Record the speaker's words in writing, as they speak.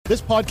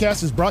This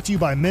podcast is brought to you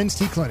by Men's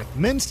T Clinic.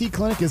 Men's T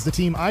Clinic is the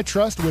team I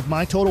trust with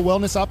my total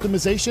wellness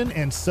optimization,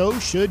 and so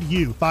should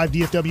you. 5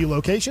 DFW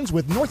locations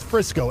with North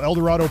Frisco, El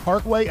Dorado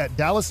Parkway at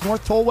Dallas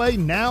North Tollway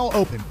now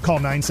open. Call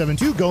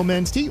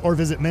 972-GO-MEN'S-T or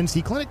visit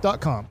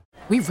mensteclinic.com.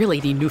 We really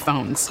need new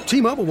phones.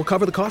 T-Mobile will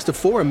cover the cost of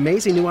 4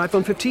 amazing new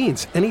iPhone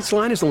 15s, and each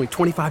line is only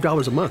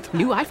 $25 a month.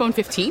 New iPhone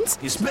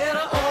 15s? It's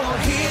better over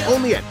here.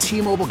 Only at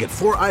T-Mobile, get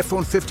 4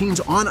 iPhone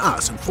 15s on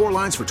us and 4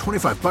 lines for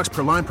 $25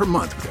 per line per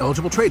month with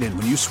eligible trade-in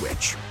when you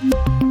switch.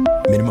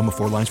 Minimum of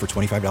 4 lines for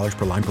 $25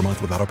 per line per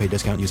month with autopay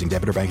discount using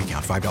debit or bank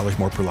account. $5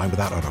 more per line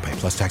without autopay,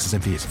 plus taxes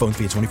and fees. Phone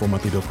fee at 24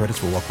 monthly bill credits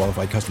for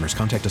well-qualified customers.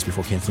 Contact us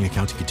before canceling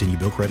account to continue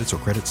bill credits or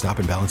credit stop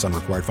and balance on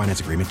required finance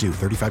agreement due.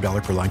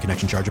 $35 per line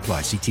connection charge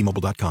applies. See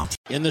T-Mobile.com.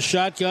 In the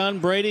shotgun,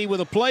 Brady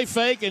with a play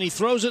fake, and he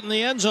throws it in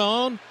the end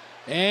zone.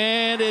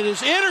 And it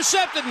is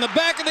intercepted in the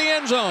back of the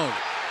end zone.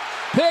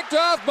 Picked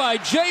off by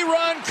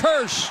J-Ron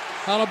Kearse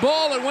on a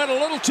ball that went a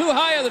little too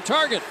high of the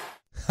target.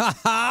 Ha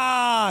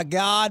ha!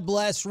 God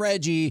bless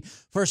Reggie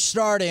for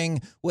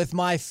starting with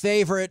my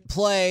favorite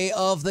play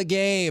of the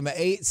game.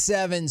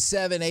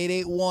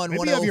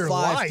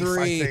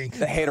 877-881-1053.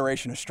 The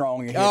hateration is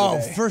strong in here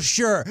today. For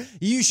sure.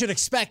 You should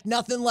expect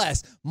nothing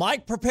less.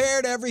 Mike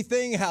prepared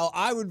everything. How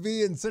I would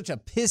be in such a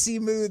pissy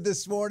mood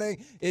this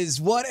morning is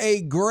what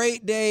a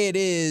great day it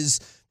is,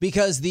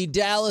 because the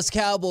Dallas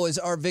Cowboys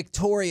are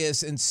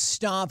victorious and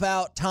stomp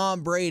out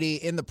Tom Brady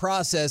in the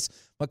process.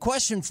 My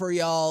question for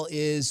y'all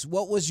is,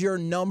 what was your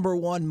number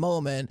one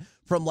moment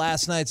from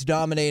last night's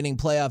dominating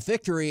playoff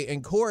victory?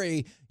 And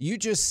Corey, you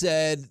just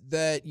said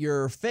that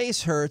your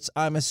face hurts.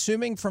 I'm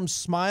assuming from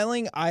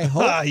smiling. I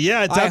hope.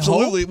 Yeah, it's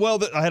absolutely. Well,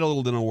 I had a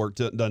little dental work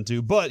done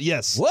too, but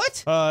yes. What?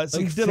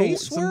 Some like dental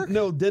face work?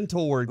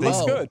 Dental work.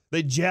 That's good.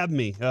 They jabbed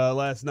me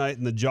last night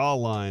in the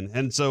jawline,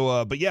 and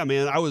so. But yeah,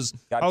 man, I was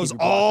keep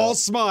all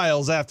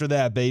smiles after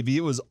that, baby.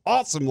 It was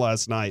awesome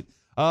last night.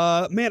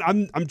 Man,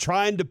 I'm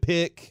trying to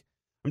pick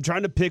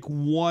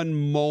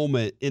one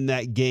moment in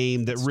that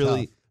game that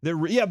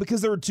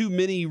because there were too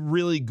many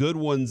really good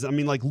ones. I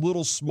mean, like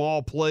little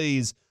small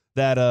plays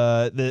that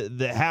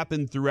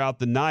happened throughout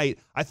the night.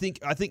 I think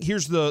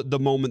here's the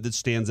moment that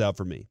stands out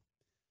for me.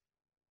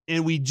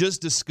 And we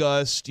just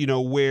discussed,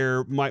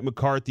 where Mike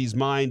McCarthy's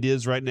mind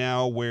is right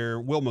now, where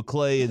Will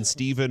McClay and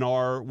Steven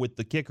are with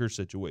the kicker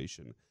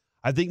situation.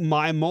 I think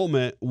my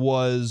moment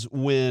was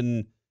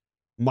when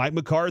Mike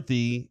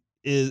McCarthy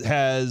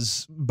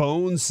has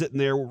Bones sitting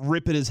there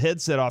ripping his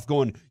headset off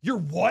going, "You're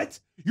what?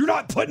 You're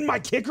not putting my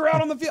kicker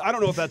out on the field?" I don't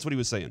know if that's what he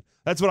was saying.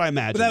 That's what I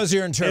imagined. But that was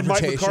your interpretation.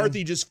 And Mike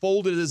McCarthy just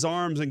folded his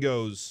arms and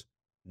goes,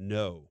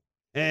 "No."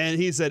 And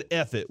he said,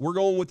 "F it. We're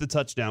going with the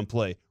touchdown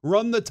play.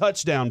 Run the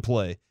touchdown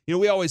play."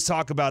 We always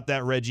talk about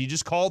that, Reggie.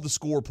 Just call the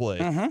score play.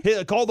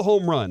 Call the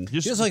home run.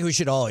 Feels like we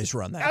should always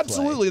run that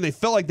absolutely. play. And they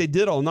felt like they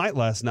did all night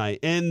last night.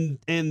 And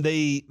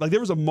they, like,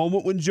 there was a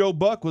moment when Joe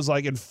Buck was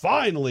like, and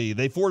finally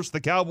they forced the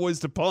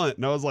Cowboys to punt.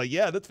 And I was like,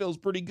 yeah, that feels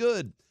pretty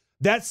good.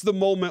 That's the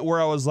moment where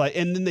I was like,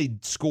 and then they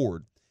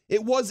scored.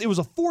 It was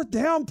a fourth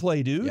down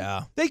play, dude.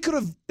 Yeah. They could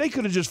have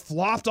just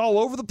flopped all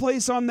over the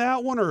place on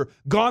that one, or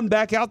gone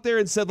back out there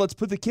and said, let's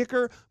put the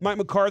kicker. Mike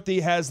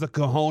McCarthy has the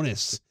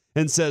cojones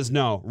and says,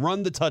 no,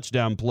 run the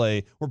touchdown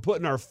play. We're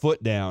putting our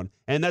foot down.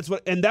 And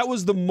that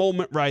was the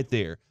moment right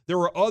there. There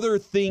were other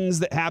things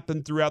that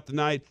happened throughout the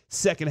night.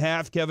 Second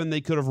half, Kevin,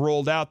 they could have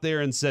rolled out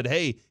there and said,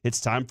 hey,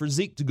 it's time for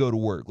Zeke to go to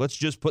work. Let's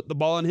just put the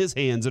ball in his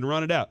hands and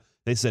run it out.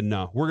 They said,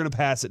 no, we're going to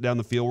pass it down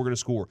the field. We're going to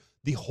score.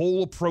 The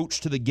whole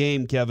approach to the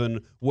game,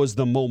 Kevin, was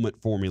the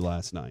moment for me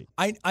last night.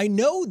 I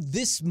know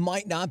this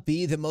might not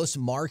be the most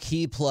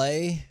marquee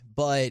play,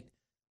 but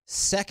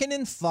 2nd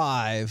and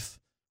 5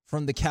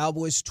 from the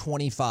Cowboys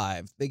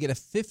 25. They get a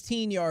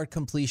 15-yard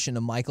completion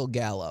to Michael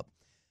Gallup.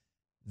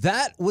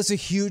 That was a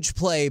huge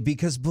play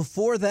because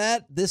before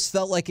that, this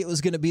felt like it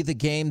was going to be the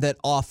game that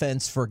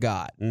offense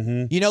forgot.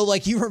 Mm-hmm.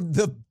 Like you were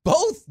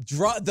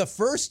the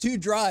first two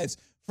drives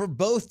for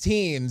both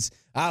teams,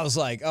 I was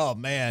like, oh,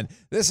 man,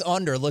 this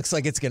under looks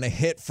like it's going to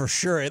hit for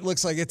sure. It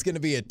looks like it's going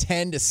to be a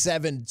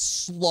 10-7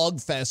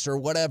 slugfest or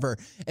whatever.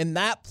 And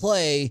that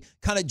play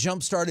kind of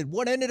jump-started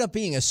what ended up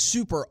being a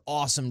super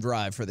awesome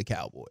drive for the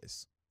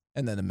Cowboys.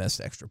 And then a missed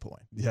extra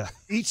point. Yeah.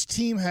 Each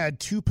team had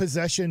 2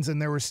 possessions,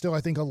 and there were still,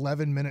 I think,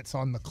 11 minutes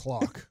on the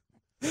clock.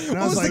 And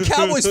what was like, the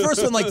Cowboys'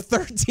 first one, like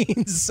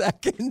 13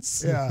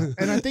 seconds? Yeah,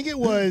 and I think it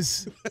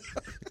was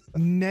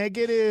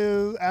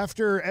negative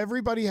after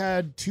everybody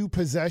had 2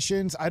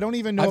 possessions. I don't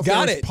even know if it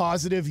was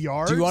positive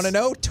yards. Do you want to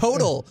know?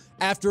 Total.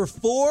 After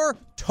 4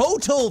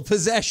 total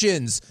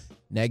possessions,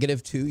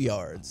 -2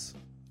 yards.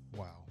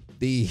 Wow.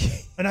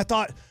 And I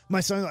thought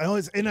my son,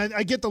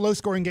 I get the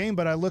low-scoring game,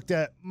 but I looked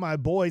at my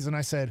boys and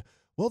I said,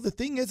 well, the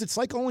thing is, it's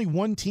like only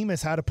one team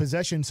has had a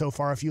possession so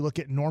far if you look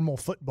at normal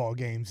football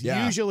games.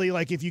 Yeah. Usually,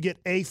 like if you get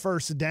a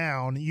first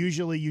down,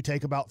 usually you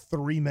take about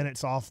 3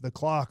 minutes off the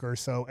clock or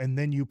so, and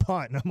then you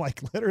punt. And I'm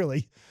like,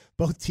 literally,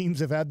 both teams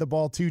have had the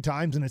ball 2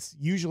 times, and it's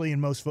usually in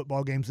most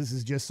football games, this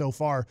is just so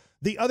far.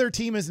 The other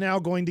team is now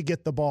going to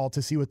get the ball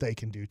to see what they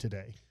can do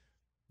today.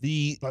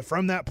 But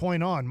from that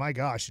point on, my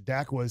gosh,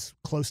 Dak was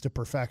close to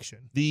perfection.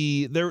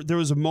 There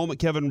was a moment,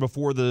 Kevin,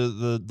 before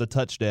the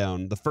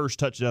touchdown, the first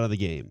touchdown of the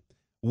game,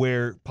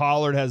 where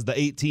Pollard has the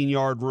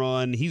 18-yard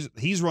run.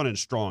 He's running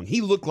strong.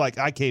 He looked like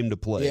I came to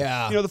play.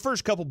 Yeah. The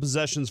first couple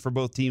possessions for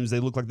both teams, they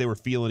looked like they were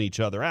feeling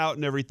each other out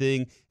and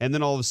everything. And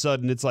then all of a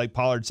sudden, it's like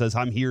Pollard says,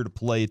 I'm here to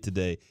play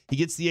today. He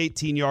gets the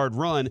 18-yard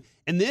run.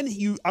 And then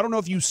I don't know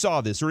if you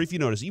saw this or if you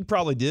noticed. You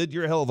probably did.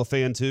 You're a hell of a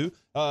fan, too.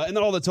 And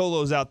then all the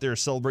Tolos out there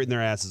celebrating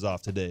their asses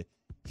off today.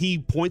 He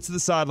points to the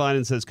sideline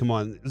and says, come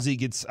on,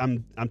 Zeke,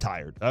 I'm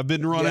tired. I've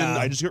been running. Yeah.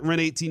 I just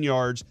ran 18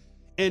 yards.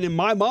 And in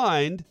my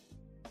mind,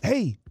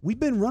 hey, we've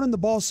been running the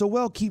ball so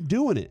well, keep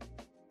doing it.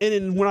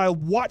 And when I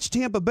watched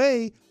Tampa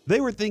Bay,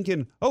 they were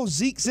thinking, oh,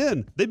 Zeke's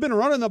in. They've been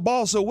running the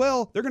ball so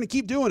well, they're going to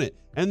keep doing it.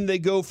 And they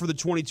go for the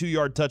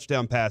 22-yard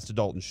touchdown pass to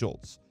Dalton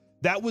Schultz.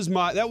 That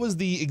was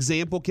the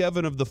example,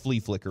 Kevin, of the flea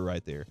flicker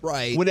right there.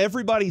 Right. When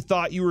everybody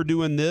thought you were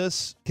doing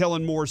this,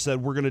 Kellen Moore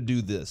said, we're going to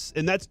do this.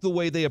 And that's the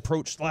way they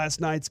approached last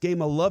night's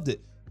game. I loved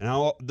it.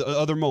 Now, the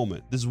other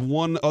moment. This is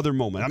one other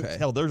moment. Okay.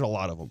 Hell, there's a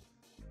lot of them.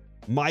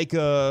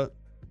 Micah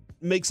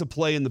makes a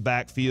play in the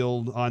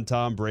backfield on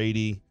Tom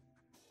Brady,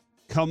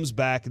 comes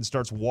back and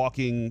starts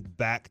walking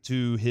back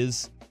to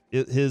his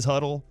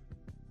huddle,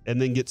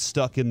 and then gets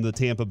stuck in the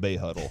Tampa Bay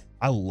huddle.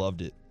 I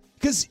loved it.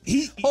 Because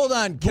Hold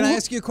on. Can I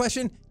ask you a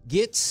question?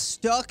 Get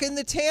stuck in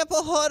the Tampa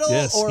huddle?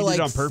 Yes, or he did it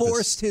on purpose.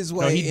 Forced his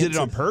way No, he did it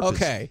on purpose.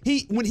 Okay.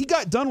 When he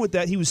got done with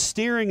that, he was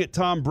staring at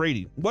Tom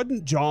Brady.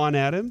 Wasn't jawing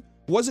at him.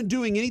 Wasn't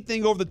doing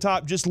anything over the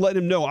top, just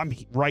letting him know, I'm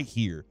right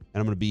here, and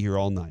I'm going to be here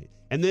all night.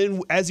 And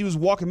then as he was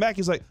walking back,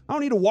 he's like, I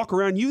don't need to walk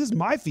around you. This is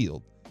my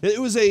field. It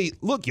was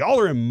look, y'all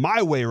are in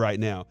my way right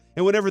now.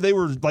 And whenever they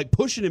were like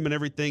pushing him and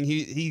everything,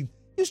 he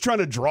was trying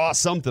to draw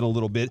something a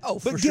little bit. Oh,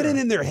 but for getting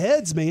sure. in their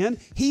heads, man.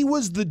 He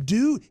was the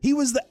dude. He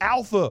was the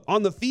alpha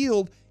on the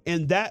field.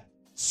 And that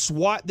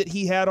swat that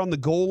he had on the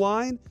goal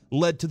line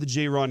led to the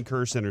J-Ron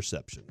Kearse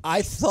interception.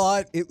 I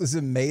thought it was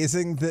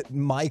amazing that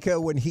Micah,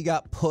 when he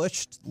got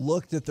pushed,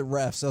 looked at the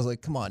refs. I was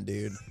like, come on,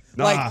 dude.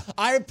 Nah. Like,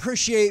 I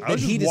appreciate I that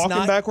was he just does walking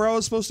not back where I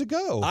was supposed to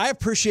go. I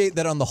appreciate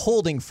that on the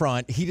holding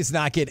front, he does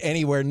not get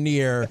anywhere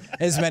near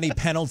as many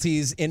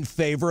penalties in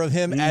favor of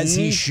him as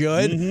he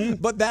should. Mm-hmm.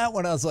 But that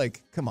one, I was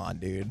like, come on,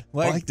 dude.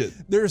 Like, liked it.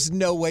 There's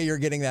no way you're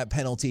getting that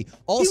penalty. He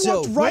Also,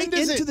 walked right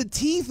into the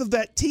teeth of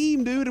that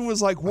team, dude, and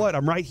was like, what?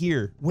 I'm right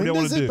here. What When do I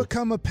does want to it do?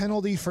 become a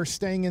penalty for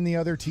staying in the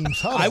other team's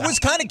huddle? I was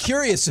kind of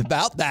curious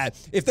about that.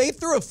 If they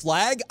threw a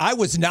flag, I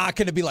was not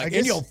going to be like,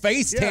 in your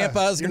face, Tampa.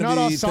 I was You're going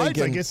to not be offsides,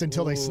 thinking, I guess,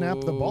 until they snap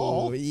the ball.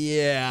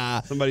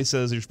 Yeah. Somebody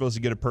says you're supposed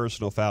to get a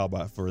personal foul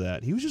for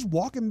that. He was just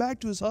walking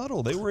back to his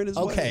huddle. They were in his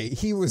way. Okay,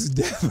 he was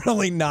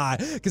definitely not.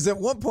 Because at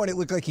one point it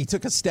looked like he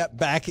took a step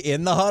back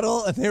in the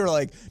huddle, and they were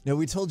like, no,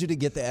 we told you to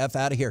get the F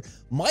out of here.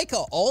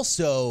 Micah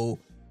also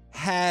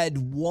had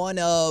one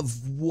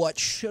of what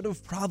should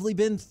have probably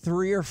been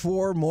 3 or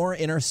 4 more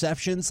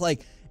interceptions.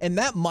 And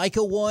that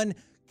Micah one,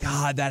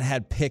 God, that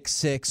had pick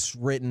 6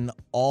 written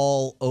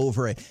all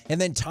over it. And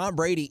then Tom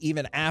Brady,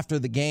 even after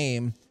the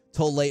game,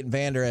 told Leighton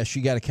Vander Esch,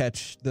 you got to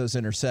catch those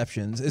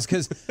interceptions. It's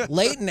because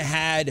Leighton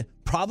had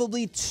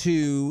probably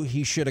 2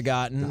 he should have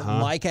gotten.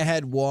 Micah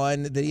had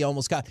 1 that he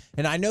almost got.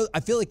 And I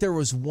feel like there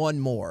was one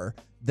more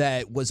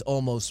that was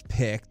almost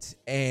picked.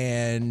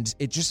 And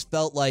it just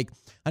felt like,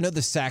 I know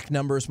the sack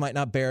numbers might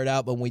not bear it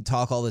out, but when we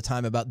talk all the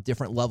time about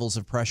different levels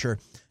of pressure,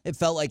 it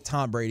felt like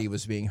Tom Brady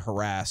was being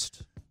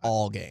harassed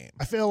all game.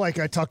 I feel like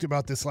I talked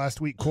about this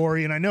last week,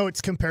 Corey, and I know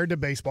it's compared to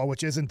baseball,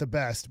 which isn't the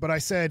best, but I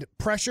said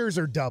pressures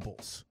are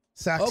doubles.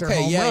 Sacks are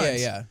home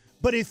runs. Yeah.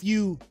 But if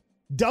you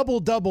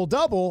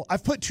double,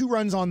 I've put 2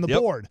 runs on the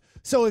board.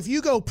 So if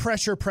you go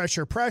pressure,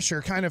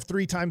 kind of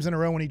 3 times in a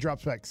row when he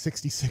drops back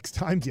 66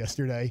 times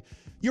yesterday,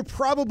 you're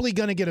probably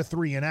going to get a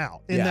 3 and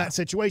out in that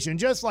situation.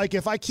 Just like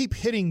if I keep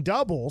hitting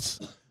doubles,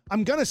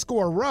 I'm going to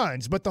score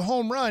runs, but the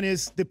home run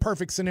is the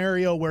perfect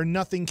scenario where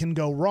nothing can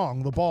go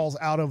wrong. The ball's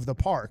out of the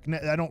park.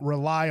 I don't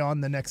rely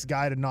on the next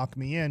guy to knock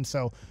me in.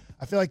 So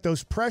I feel like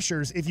those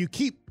pressures, if you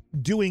keep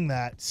doing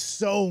that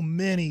so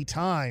many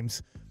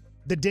times,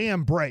 the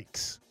dam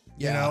breaks.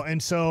 You know,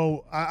 and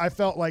so I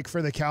felt like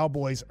for the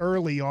Cowboys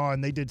early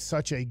on, they did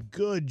such a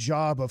good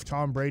job of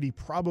Tom Brady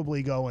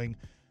probably going,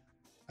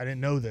 I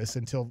didn't know this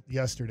until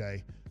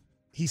yesterday,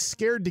 he's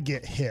scared to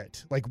get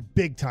hit, like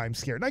big time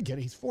scared. And I get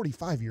it. He's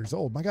 45 years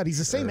old. My God, he's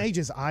the same age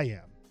as I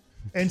am.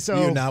 And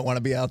so you not want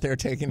to be out there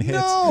taking hits.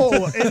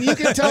 No, and you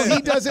can tell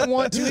he doesn't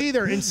want to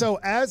either. And so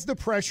as the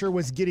pressure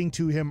was getting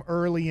to him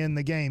early in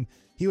the game,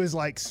 he was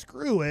like,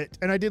 screw it.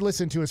 And I did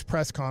listen to his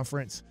press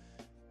conference.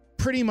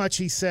 Pretty much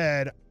he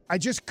said, I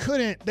just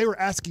couldn't. They were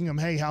asking him,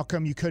 hey, how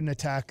come you couldn't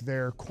attack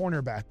their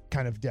cornerback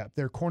kind of depth,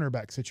 their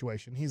cornerback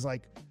situation? He's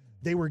like,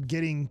 they were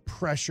getting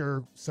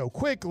pressure so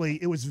quickly,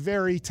 it was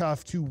very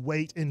tough to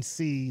wait and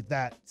see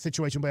that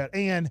situation.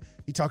 And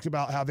he talked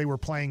about how they were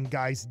playing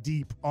guys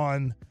deep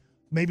on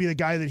maybe the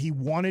guy that he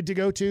wanted to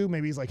go to.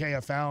 Maybe he's like, hey, I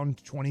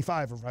found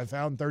 25 or I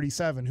found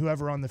 37,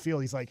 whoever on the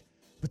field. He's like,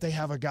 but they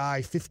have a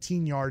guy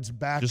 15 yards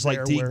back. Just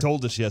like Teague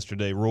told us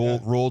yesterday,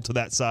 roll to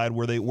that side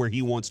where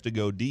he wants to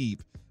go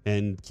deep.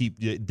 and keep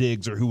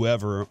Diggs or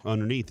whoever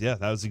underneath. Yeah,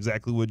 that was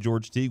exactly what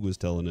George Teague was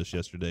telling us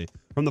yesterday.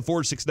 From the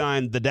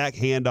 4-6-9, the Dak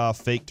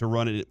handoff fake to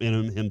run it in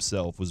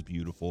himself was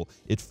beautiful.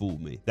 It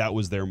fooled me. That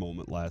was their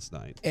moment last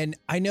night. And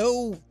I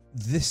know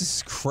this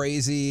is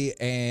crazy,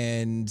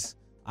 and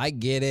I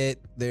get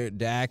it.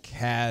 Dak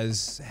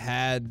has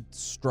had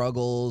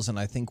struggles, and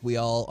I think we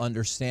all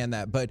understand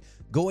that. But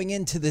going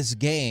into this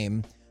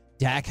game,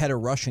 Dak had a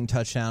rushing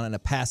touchdown and a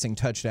passing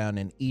touchdown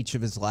in each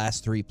of his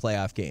last 3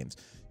 playoff games.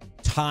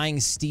 Tying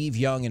Steve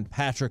Young and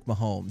Patrick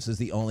Mahomes as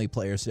the only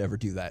players to ever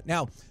do that.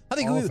 Now, I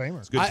think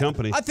it's good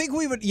company. I think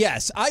we would,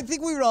 yes, I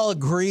think we would all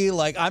agree.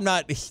 Like, I'm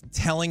not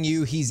telling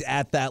you he's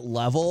at that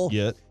level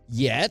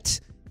yet,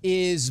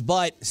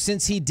 but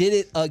since he did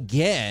it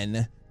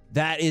again,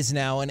 that is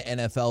now an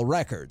NFL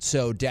record.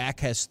 So Dak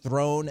has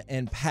thrown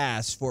and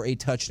passed for a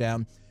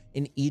touchdown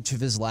in each of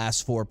his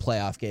last 4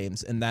 playoff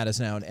games, and that is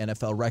now an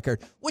NFL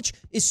record, which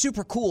is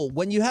super cool.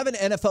 When you have an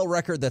NFL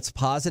record that's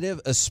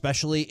positive,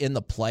 especially in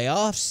the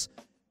playoffs,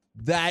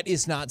 that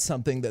is not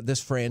something that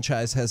this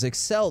franchise has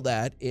excelled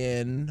at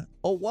in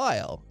a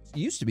while. It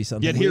used to be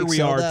something. Yet here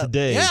we are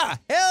today. Yeah,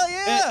 hell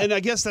yeah. And I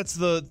guess that's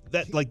the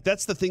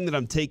thing that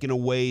I'm taking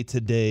away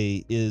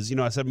today is,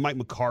 I said Mike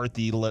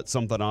McCarthy let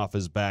something off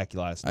his back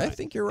last night. I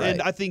think you're right.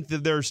 And I think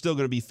that there are still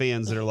going to be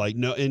fans that are like,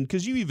 no, and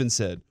because you even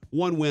said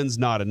one win's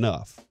not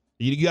enough.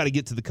 You got to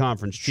get to the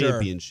conference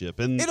championship.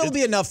 And it'll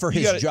be enough for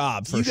his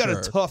job, for sure. You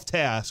got a tough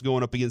task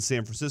going up against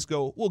San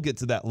Francisco. We'll get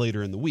to that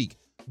later in the week.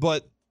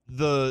 But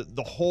the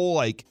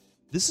whole,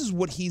 this is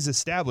what he's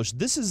established.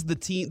 This is the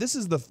team. This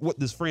is what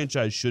this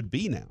franchise should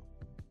be now,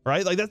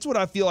 right? Like, that's what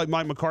I feel like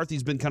Mike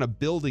McCarthy's been kind of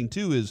building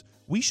to is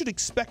we should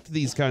expect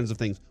these kinds of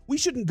things. We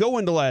shouldn't go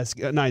into last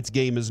night's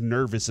game as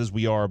nervous as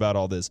we are about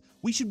all this.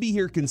 We should be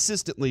here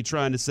consistently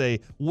trying to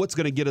say what's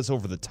going to get us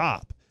over the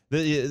top.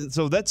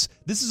 So this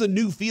is a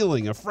new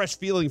feeling, a fresh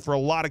feeling for a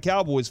lot of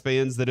Cowboys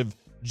fans that have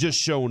just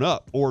shown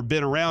up or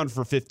been around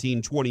for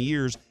 15, 20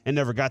 years and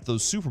never got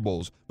those Super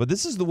Bowls. But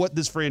this is what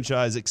this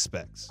franchise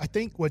expects. I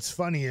think what's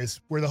funny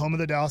is we're the home of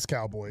the Dallas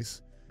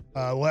Cowboys.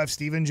 We'll have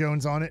Stephen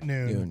Jones on at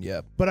noon.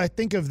 Yep. But I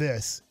think of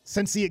this,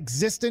 since the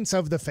existence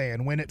of the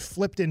fan, when it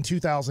flipped in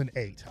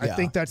 2008, I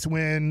think that's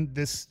when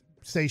this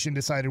station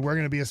decided we're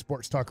going to be a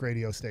sports talk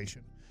radio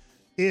station.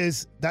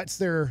 That's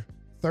their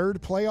 3rd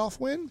playoff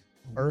win?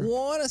 Fourth? Been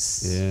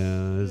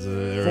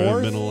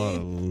a lot of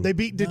them. They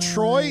beat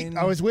Detroit. 9.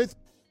 I was with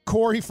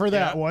Corey for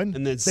that one.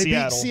 And then they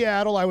beat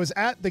Seattle. I was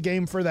at the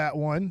game for that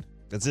one.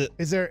 That's it.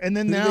 Who did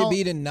they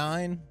beat in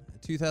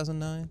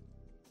 2009?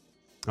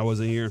 I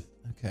wasn't here.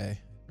 Okay.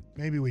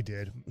 Maybe we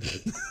did.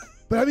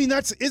 But I mean,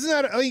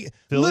 Philly?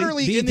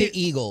 Literally beat the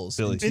Eagles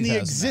in the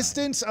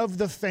existence of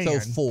the fan. So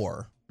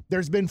 4.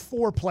 There's been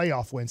 4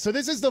 playoff wins. So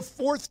this is the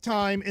 4th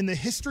time in the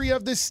history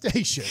of this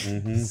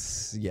station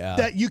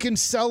that you can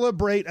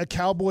celebrate a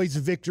Cowboys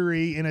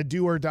victory in a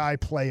do-or-die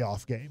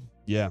playoff game.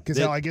 Yeah. Because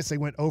I guess they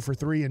went 0 for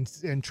 3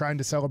 in trying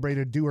to celebrate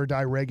a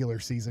do-or-die regular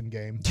season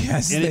game.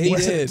 Yes, and they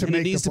did. And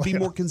it needs to be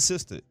more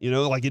consistent.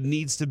 It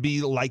needs to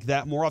be like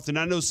that more often.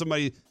 I know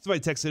somebody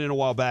texted in a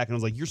while back and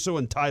was like, you're so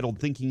entitled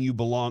thinking you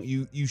belong.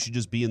 You should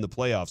just be in the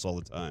playoffs all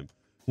the time.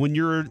 When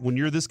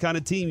you're this kind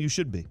of team, you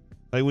should be.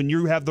 Like, when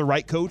you have the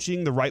right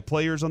coaching, the right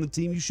players on the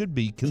team, you should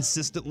be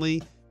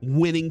consistently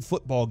winning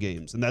football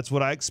games. And that's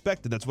what I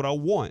expected. That's what I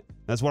want.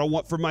 That's what I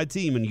want for my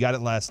team, and you got it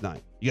last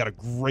night. You got a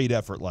great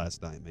effort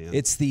last night, man.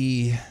 It's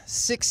the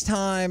 6th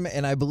time,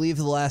 and I believe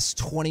the last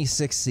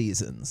 26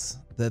 seasons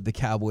that the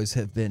Cowboys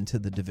have been to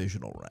the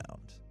divisional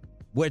round.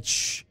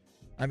 Which,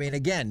 I mean,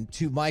 again,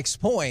 to Mike's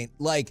point,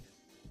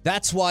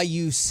 that's why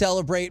you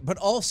celebrate, but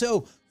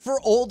also for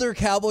older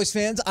Cowboys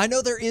fans, I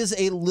know there is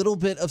a little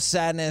bit of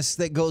sadness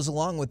that goes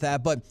along with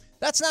that, but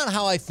that's not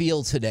how I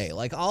feel today.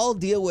 I'll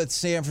deal with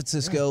San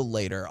Francisco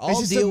later.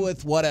 I'll deal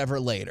with whatever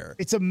later.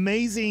 It's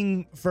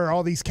amazing for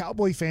all these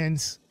Cowboy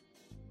fans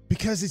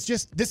because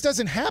this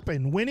doesn't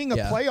happen. Winning a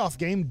playoff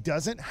game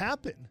doesn't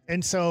happen.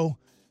 And so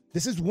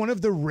this is one of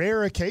the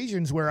rare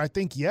occasions where I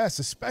think, yes,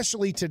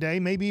 especially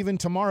today, maybe even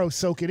tomorrow,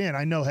 soak it in.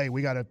 I know, hey,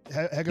 we got a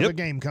heck of a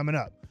game coming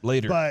up.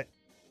 Later.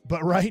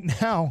 But right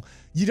now,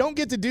 you don't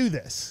get to do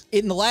this.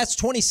 In the last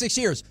 26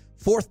 years,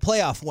 4th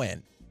playoff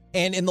win.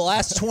 And in the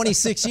last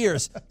 26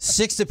 years,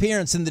 6th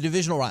appearance in the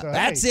divisional round.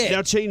 That's it.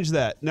 Now change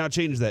that.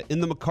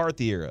 In the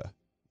McCarthy era,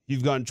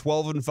 you've gone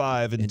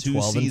 12-5 in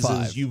 2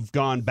 seasons. You've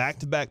gone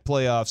back-to-back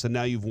playoffs, and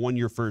now you've won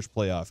your first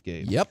playoff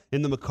game. Yep.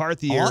 In the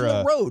McCarthy era, on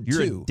the road,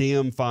 you're too. a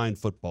damn fine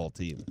football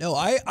team. No,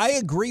 I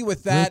agree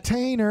with that.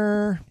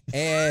 Retainer.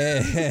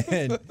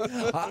 And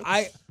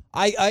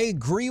I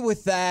agree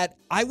with that.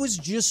 I was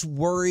just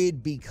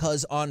worried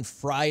because on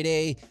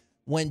Friday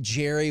when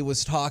Jerry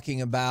was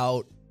talking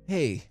about,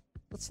 hey,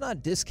 let's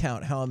not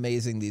discount how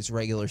amazing these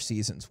regular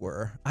seasons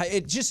were.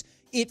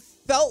 It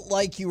felt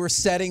like you were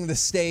setting the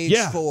stage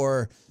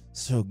for,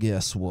 so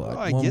guess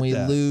what? When we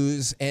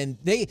lose, and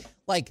they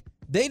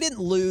didn't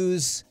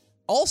lose.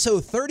 Also,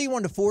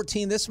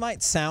 31-14, this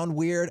might sound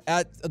weird.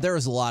 There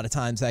was a lot of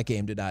times that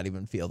game did not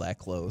even feel that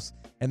close.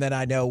 And then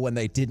I know when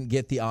they didn't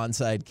get the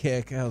onside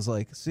kick, I was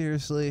like,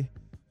 seriously?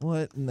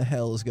 what in the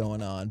hell is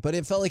going on? But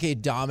it felt like a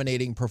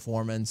dominating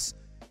performance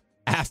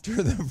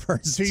after the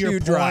first two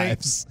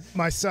drives.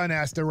 My son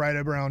asked to write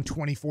around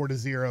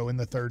 24-0 in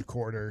the third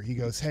quarter. He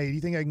goes, hey, do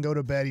you think I can go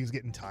to bed? He was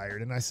getting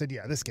tired. And I said,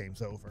 yeah, this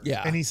game's over.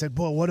 Yeah. And he said,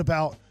 well, what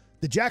about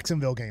the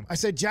Jacksonville game? I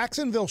said,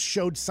 Jacksonville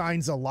showed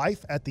signs of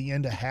life at the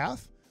end of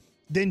half.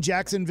 Then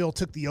Jacksonville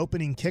took the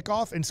opening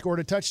kickoff and scored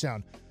a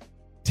touchdown.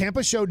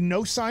 Tampa showed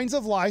no signs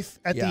of life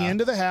at the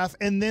end of the half,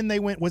 and then they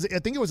went, I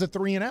think it was a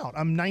 3-and-out.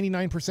 I'm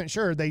 99%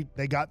 sure they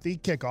got the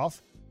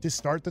kickoff to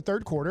start the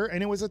third quarter,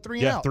 and it was a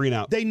 3-and-out.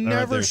 3-and-out. They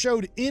never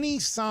showed any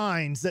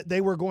signs that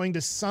they were going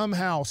to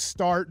somehow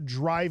start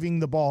driving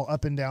the ball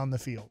up and down the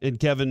field. And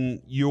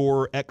Kevin,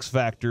 your X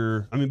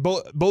factor, I mean,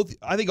 both.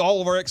 I think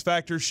all of our X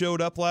factors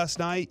showed up last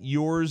night.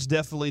 Yours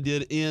definitely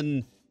did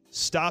in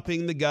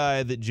stopping the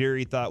guy that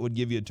Jerry thought would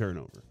give you a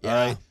turnover. Yeah.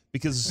 All right.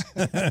 Because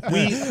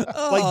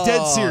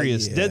dead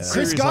serious.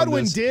 Chris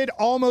Godwin did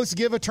almost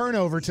give a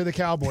turnover to the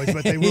Cowboys,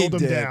 but they ruled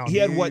him down. He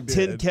had,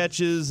 10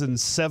 catches and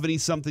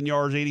 70-something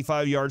yards,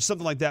 85 yards,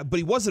 something like that, but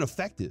he wasn't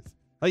effective.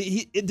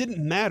 It didn't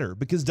matter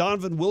because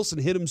Donovan Wilson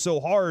hit him so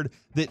hard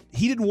that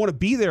he didn't want to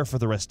be there for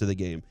the rest of the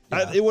game.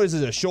 Yeah. It was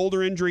a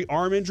shoulder injury,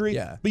 arm injury.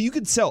 Yeah. But you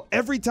could tell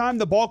every time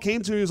the ball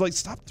came to him, he was like,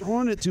 stop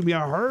throwing it to me.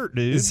 I hurt,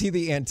 dude. Is he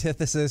the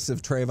antithesis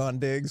of Trayvon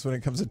Diggs when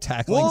it comes to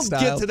tackling we'll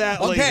style? Get to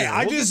that later. Okay,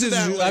 I'm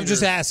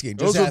just asking.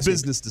 Those are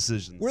business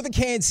decisions. We're the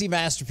KNC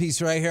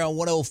Masterpiece right here on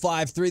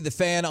 105.3 The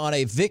Fan on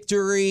a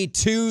Victory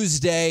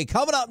Tuesday.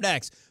 Coming up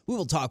next, we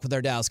will talk with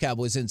our Dallas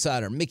Cowboys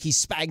insider, Mickey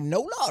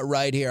Spagnola,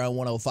 right here on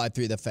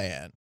 105.3 The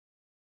Fan.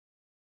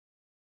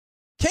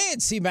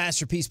 KNC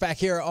Masterpiece back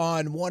here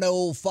on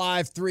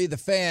 105.3 The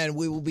Fan.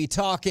 We will be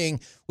talking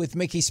with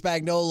Mickey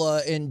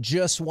Spagnola in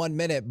just 1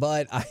 minute,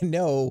 but I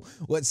know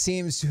what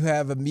seems to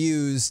have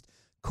amused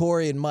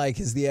Corey and Mike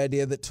is the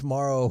idea that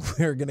tomorrow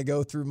we're going to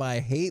go through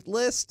my hate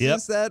list. Yep.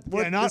 Is that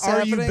what not is Are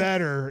happening? You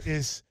Better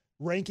is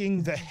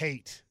ranking the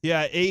hate.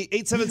 Yeah,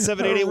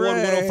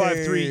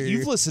 877-881-1053.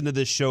 You've listened to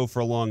this show for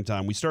a long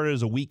time. We started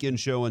as a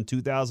weekend show in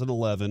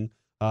 2011.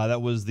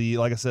 That was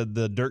like I said,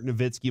 the Dirk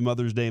Nowitzki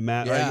Mother's Day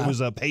match. Yeah. Right? It was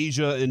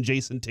Peja and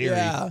Jason Terry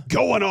Yeah.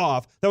 going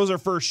off. That was our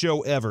first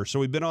show ever. So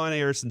we've been on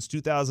air since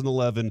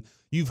 2011.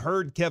 You've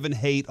heard Kevin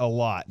hate a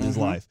lot in his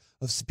life.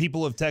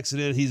 People have texted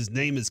in, his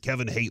name is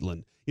Kevin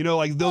Hateland. You know,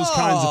 like those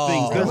kinds of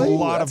things. There's a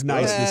lot of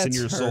niceness in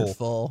your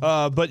soul.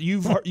 But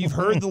you've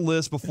heard the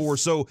list before.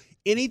 So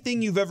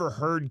anything you've ever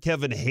heard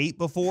Kevin hate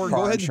before,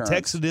 go ahead and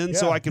text it in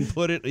so I can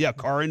put it. Yeah,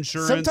 car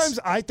insurance. Sometimes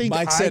I think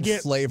Mike said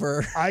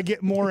flavor. I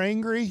get more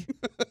angry.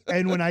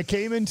 And when I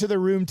came into the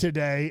room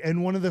today,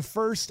 and one of the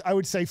first, I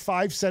would say,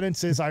 5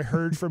 sentences I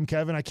heard from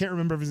Kevin, I can't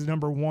remember if it's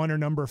number 1 or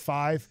number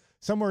 5,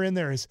 somewhere in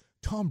there is,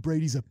 Tom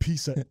Brady's a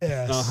piece of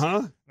S. Uh-huh.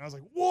 And I was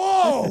like,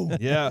 whoa.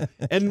 Yeah.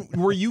 And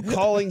were you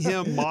calling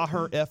him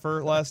Maher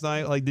Effer last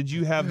night? Like, did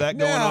you have that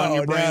going on in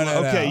your brain?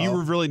 No. Okay, you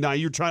were really not.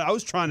 I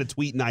was trying to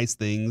tweet nice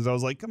things. I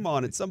was like, come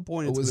on, at some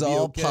point it's It was gonna be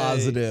all okay.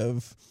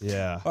 positive.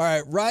 Yeah. All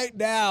right, right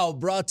now,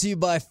 brought to you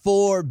by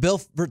Ford,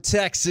 built for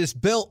Texas,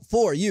 built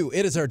for you.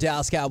 It is our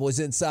Dallas Cowboys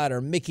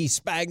insider, Mickey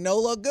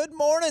Spagnola. Good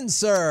morning,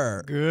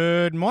 sir.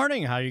 Good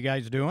morning. How you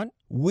guys doing?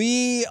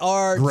 We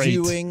are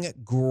doing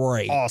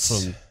great.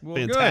 Awesome. Well,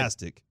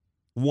 fantastic.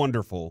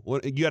 Wonderful.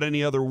 What, you got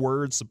any other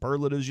words,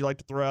 superlatives you like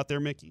to throw out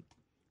there, Mickey?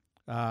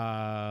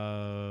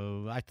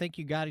 I think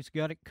you guys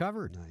got it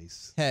covered.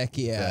 Nice. Heck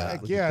yeah.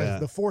 Heck yeah.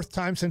 The 4th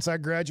time since I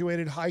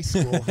graduated high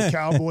school, the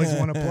Cowboys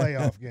won a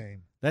playoff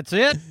game. That's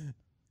it?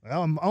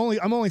 Well, I'm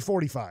only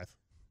 45.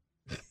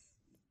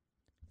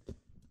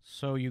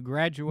 So you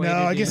graduated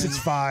No, I guess it's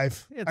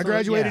 5. I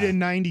graduated in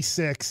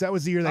 96. That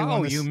was the year they won.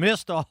 Oh, you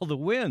missed all the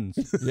wins.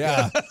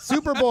 Yeah.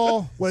 Super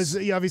Bowl was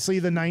obviously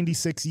the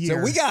 96 year.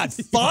 So we got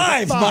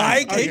 5,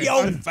 Mike, in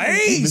your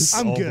face.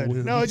 I'm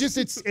good. No,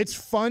 it's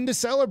fun to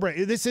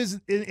celebrate. This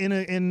is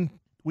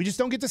we just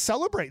don't get to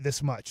celebrate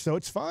this much, so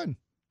it's fun.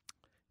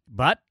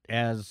 But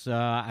as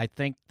I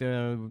think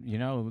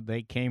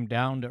they came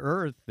down to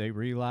earth, they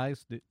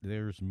realized that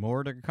there's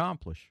more to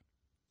accomplish.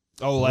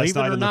 Oh, last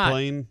night on the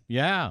plane?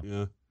 Yeah.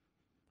 Yeah.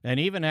 And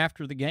even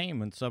after the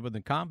game and some of the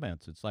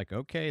comments, it's like,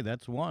 okay,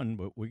 that's one,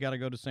 but we got to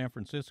go to San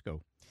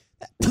Francisco.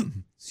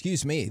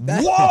 Excuse me.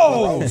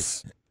 Whoa!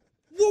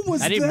 What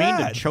was that? I didn't mean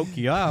to choke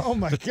you up. Oh,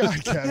 my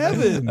God,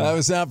 Kevin. I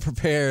was not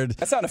prepared.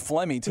 That sounded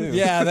phlegmy, too.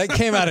 Yeah, that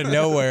came out of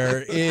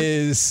nowhere.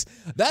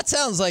 That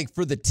sounds like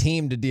for the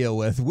team to deal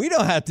with. We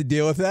don't have to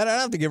deal with that. I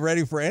don't have to get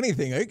ready for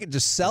anything. I can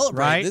just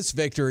celebrate this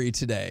victory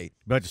today.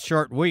 But it's a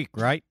short week,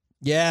 right?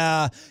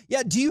 Yeah.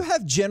 Do you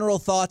have general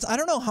thoughts? I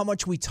don't know how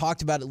much we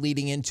talked about it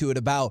leading into it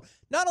about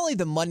not only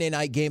the Monday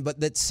night game, but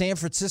that San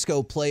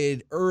Francisco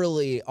played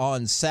early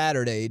on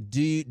Saturday.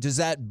 Does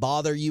that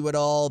bother you at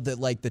all, that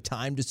like the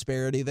time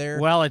disparity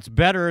there? Well, it's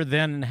better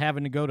than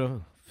having to go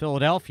to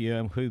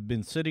Philadelphia, who've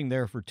been sitting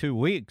there for 2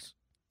 weeks.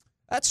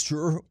 That's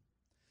true.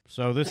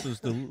 So this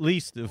is the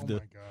least of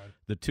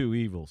the two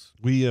evils.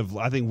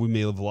 I think we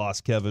may have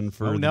lost Kevin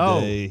for no.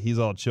 the day. He's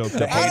all choked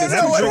up. I don't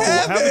know what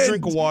happened. Have a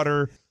drink of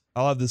water.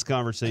 I'll have this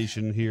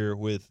conversation here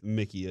with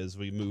Mickey as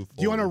we move forward.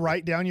 Do you want to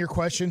write down your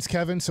questions,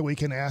 Kevin, so we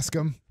can ask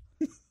them?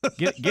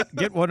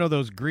 Get one of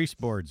those grease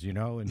boards,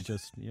 and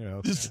just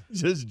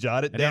just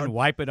jot it and down. then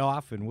wipe it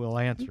off, and we'll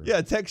answer.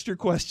 Yeah, text your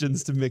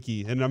questions to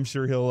Mickey, and I'm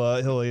sure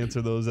he'll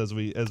answer those as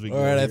we go.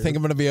 All right, here. I think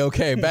I'm going to be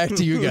okay. Back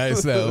to you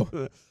guys, though.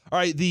 All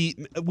right,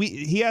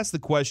 he asked the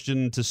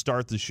question to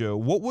start the show.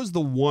 What was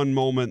the one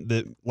moment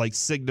that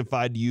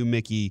signified to you,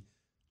 Mickey?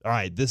 All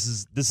right, this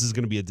is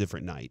going to be a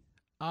different night.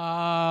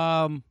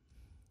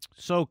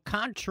 So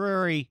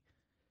contrary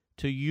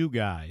to you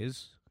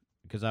guys,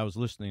 because I was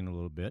listening a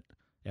little bit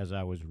as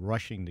I was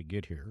rushing to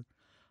get here.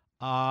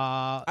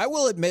 I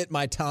will admit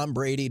my Tom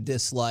Brady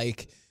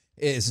dislike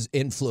is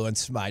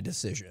influenced my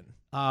decision.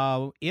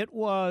 It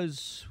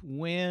was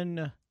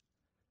when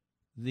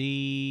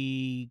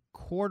the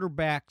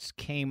quarterbacks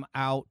came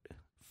out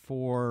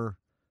for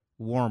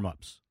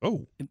warm-ups.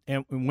 Oh.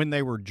 And when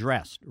they were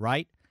dressed,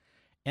 right?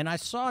 And I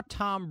saw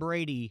Tom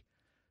Brady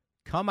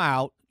come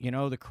out,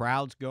 the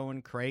crowd's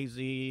going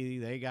crazy.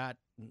 They got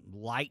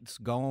lights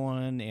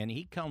going, and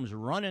he comes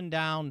running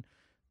down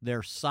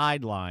their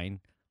sideline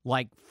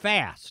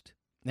fast.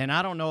 And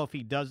I don't know if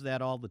he does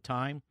that all the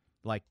time,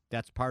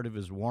 that's part of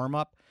his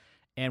warm-up.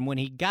 And when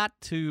he got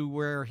to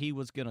where he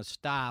was going to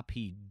stop,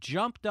 he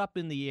jumped up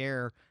in the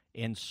air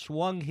and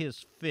swung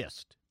his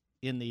fist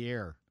in the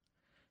air.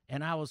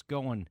 And I was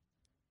going,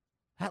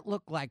 that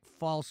looked like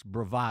false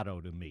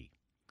bravado to me.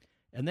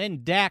 And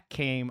then Dak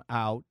came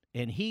out,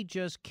 and he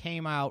just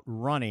came out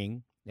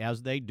running,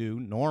 as they do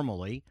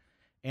normally,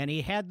 and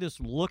he had this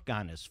look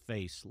on his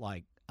face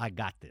like, I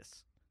got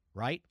this,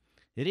 right?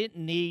 He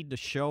didn't need to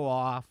show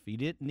off. He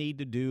didn't need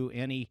to do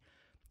any,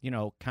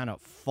 kind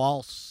of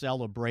false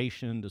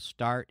celebration to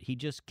start. He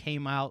just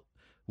came out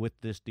with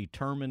this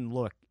determined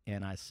look,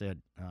 and I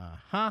said,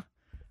 I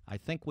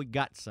think we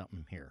got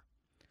something here.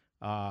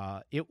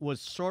 It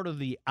was sort of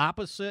the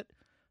opposite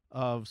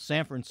of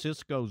San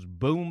Francisco's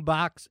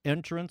boombox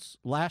entrance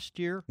last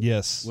year.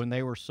 Yes. When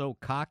they were so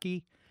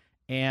cocky.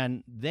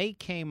 And they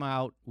came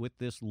out with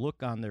this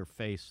look on their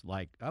face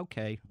like,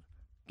 okay,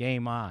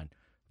 game on.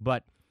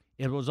 But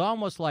it was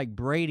almost like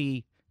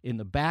Brady, in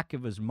the back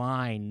of his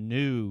mind,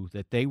 knew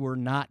that they were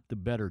not the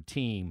better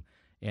team,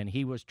 and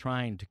he was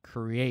trying to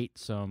create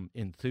some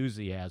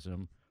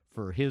enthusiasm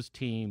for his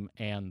team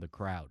and the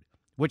crowd.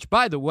 Which,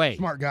 by the way,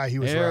 smart guy, he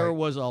was there right.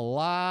 was a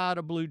lot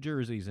of blue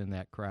jerseys in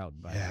that crowd.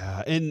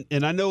 Yeah,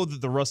 and I know that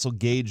the Russell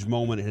Gage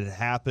moment had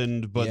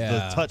happened, but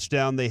the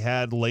touchdown they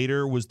had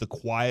later was the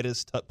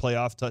quietest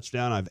playoff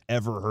touchdown I've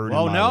ever heard in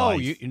my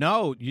life.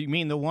 You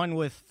mean the one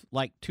with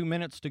 2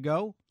 minutes to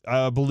go?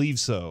 I believe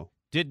so.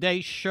 Did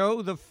they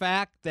show the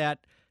fact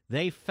that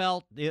they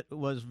felt it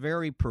was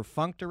very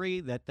perfunctory,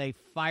 that they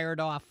fired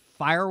off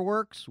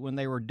fireworks when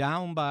they were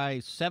down by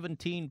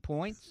 17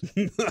 points?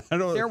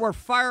 There were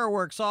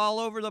fireworks all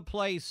over the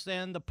place,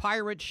 and the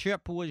pirate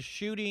ship was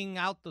shooting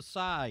out the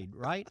side,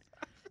 right?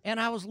 And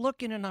I was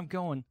looking, and I'm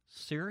going,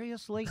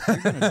 seriously? You're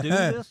going to do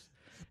this?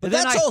 But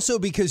that's also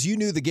because you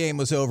knew the game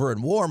was over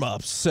in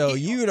warm-ups, so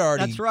you'd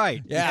already... That's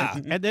right. Yeah.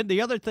 And then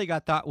the other thing I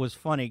thought was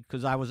funny,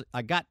 because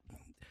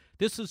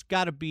this has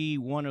got to be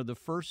one of the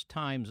first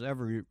times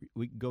ever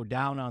we go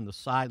down on the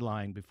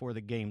sideline before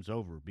the game's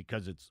over,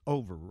 because it's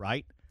over,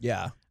 right?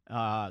 Yeah.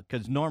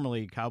 Because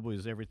normally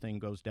Cowboys, everything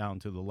goes down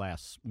to the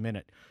last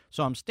minute.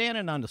 So I'm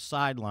standing on the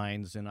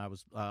sidelines, and I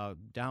was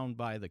down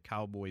by the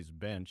Cowboys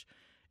bench,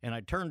 and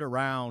I turned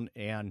around,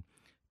 and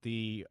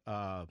the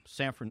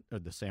Tampa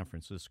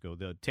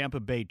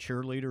Bay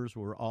cheerleaders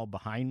were all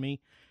behind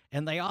me,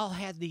 and they all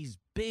had these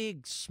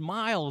big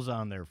smiles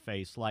on their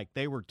face, like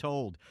they were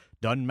told,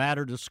 doesn't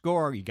matter the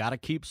score, you got to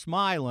keep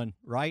smiling,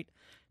 right?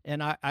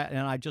 And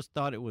I just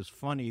thought it was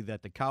funny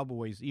that the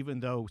Cowboys,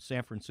 even though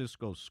San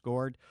Francisco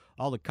scored,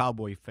 all the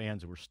Cowboy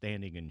fans were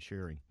standing and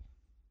cheering.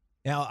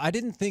 Now, I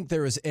didn't think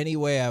there was any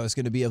way I was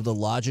going to be able to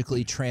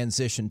logically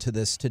transition to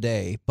this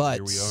today,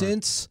 but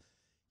since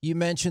you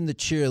mentioned the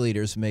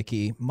cheerleaders,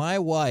 Mickey, my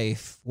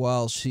wife,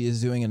 while she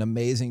is doing an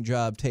amazing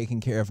job taking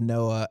care of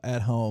Noah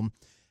at home,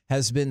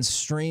 has been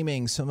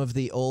streaming some of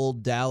the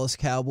old Dallas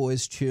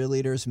Cowboys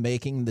cheerleaders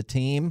making the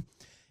team.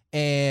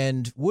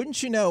 And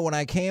wouldn't you know, when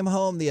I came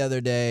home the other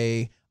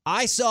day,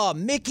 I saw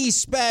Mickey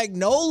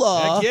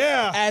Spagnola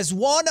as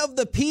one of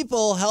the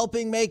people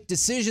helping make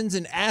decisions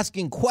and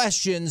asking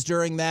questions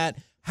during that.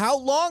 How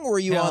long were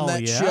you on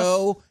that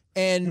show?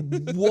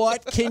 And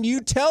what can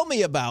you tell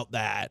me about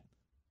that?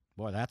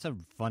 Boy, that's a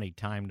funny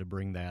time to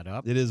bring that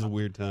up. It is a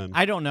weird time.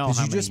 I don't know how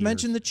many you just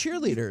mentioned the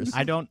cheerleaders.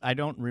 I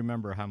don't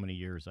remember how many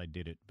years I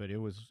did it, but it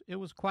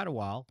was quite a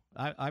while.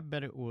 I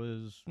bet it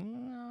was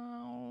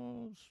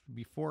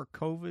before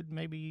COVID,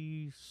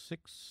 maybe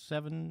 6,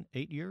 7,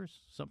 8 years,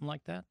 something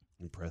like that.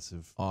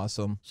 Impressive.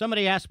 Awesome.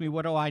 Somebody asked me,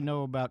 what do I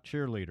know about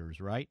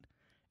cheerleaders, right?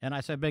 And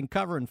I said, I've been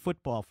covering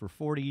football for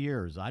 40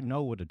 years. I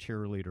know what a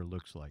cheerleader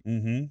looks like.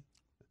 Mm-hmm.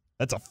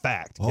 That's a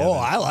fact, Kevin. Oh,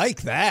 I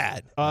like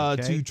that.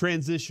 To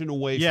transition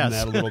away from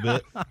that a little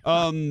bit,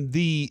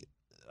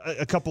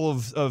 a couple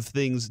of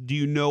things. Do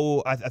you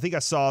know? I think I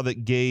saw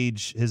that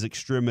Gage, his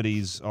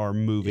extremities are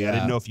moving. I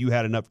didn't know if you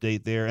had an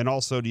update there. And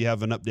also, do you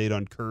have an update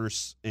on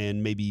Curse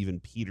and maybe even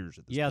Peters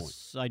at this point?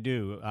 Yes, I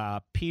do.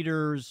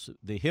 Peters,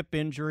 the hip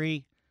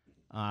injury.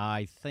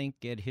 I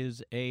think at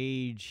his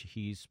age,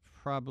 he's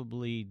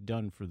probably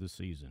done for the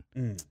season.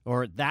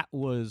 Or that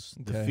was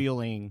the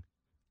feeling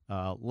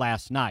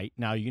last night.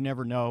 Now, you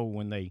never know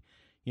when they,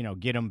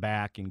 get him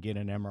back and get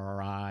an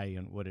MRI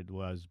and what it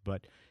was,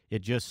 but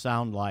it just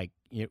sounded like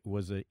it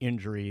was an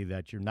injury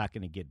that you're not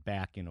going to get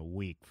back in a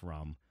week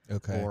from,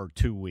 or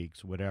 2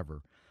 weeks,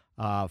 whatever.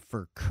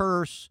 For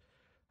Curse,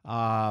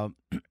 I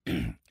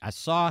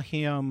saw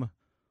him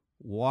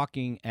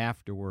walking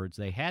afterwards.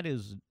 They had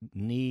his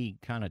knee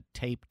kind of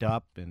taped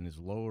up and his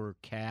lower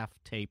calf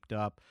taped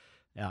up.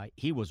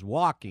 He was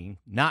walking,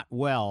 not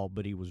well,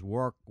 but he was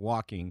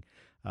walking.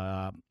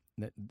 I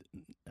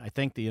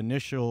think the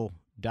initial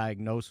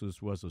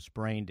diagnosis was a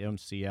sprained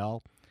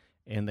MCL,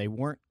 and they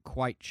weren't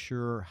quite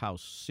sure how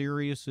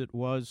serious it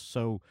was.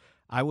 So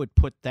I would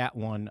put that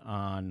one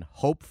on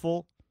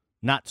hopeful,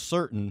 not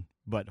certain,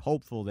 but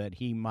hopeful that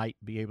he might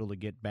be able to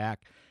get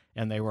back.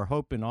 And they were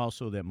hoping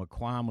also that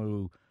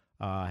Mukuamu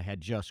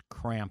had just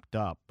cramped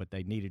up, but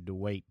they needed to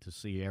wait to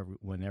see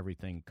when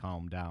everything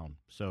calmed down.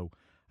 So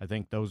I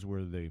think those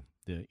were the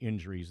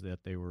injuries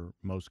that they were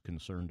most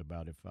concerned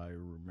about, if I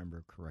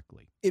remember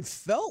correctly. It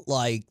felt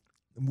like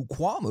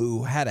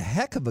Mukuamu had a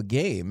heck of a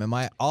game. Am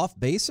I off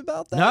base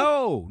about that?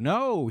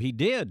 No, he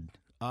did.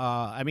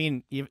 I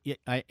mean,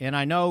 and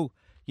I know,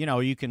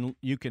 you can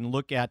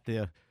look at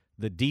the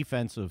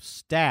defensive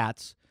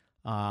stats.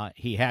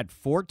 He had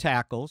 4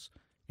 tackles,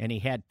 and he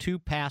had 2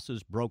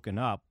 passes broken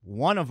up,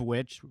 one of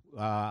which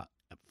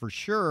for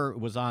sure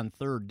was on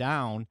 3rd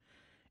down,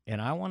 and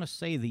I want to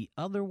say the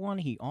other one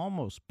he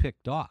almost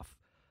picked off.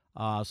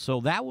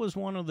 So that was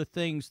one of the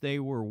things they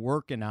were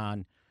working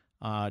on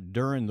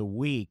during the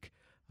week.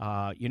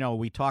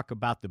 We talk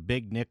about the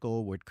big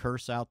nickel with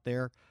Curse out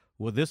there.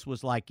 Well, this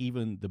was like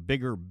even the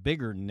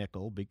bigger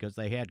nickel because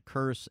they had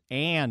Curse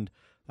and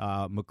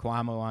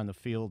Mukuamu on the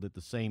field at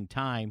the same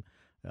time,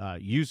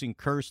 using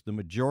Curse the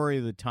majority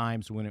of the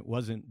times when it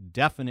wasn't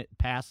definite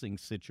passing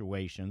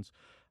situations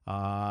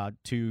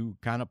to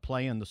kind of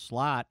play in the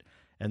slot.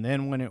 And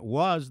then when it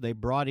was, they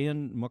brought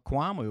in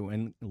Mukuamu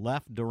and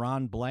left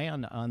Deron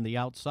Bland on the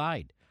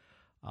outside.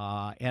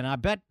 And I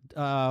bet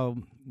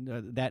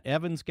that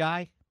Evans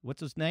guy,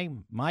 what's his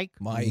name? Mike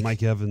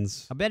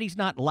Evans. I bet he's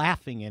not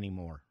laughing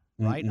anymore,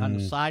 right, on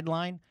the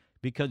sideline,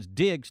 because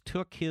Diggs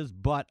took his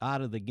butt out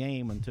of the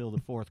game until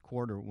the 4th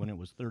quarter when it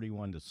was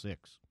 31-6.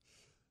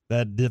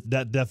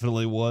 That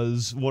definitely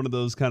was one of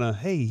those kind of,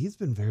 hey, he's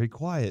been very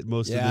quiet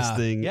most of this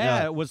thing.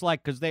 Yeah, it was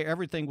like because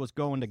everything was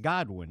going to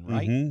Godwin,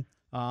 right?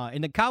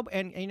 And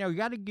you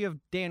got to give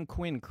Dan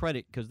Quinn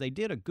credit because they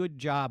did a good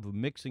job of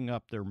mixing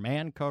up their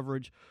man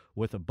coverage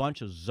with a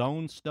bunch of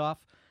zone stuff,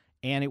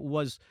 and it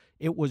was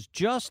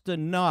just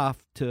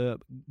enough to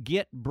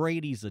get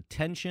Brady's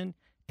attention,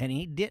 and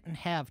he didn't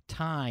have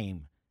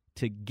time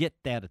to get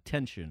that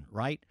attention,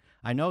 right?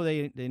 I know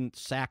they didn't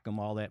sack him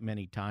all that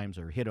many times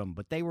or hit him,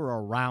 but they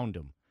were around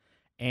him.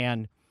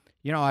 And,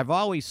 I've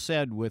always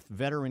said with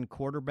veteran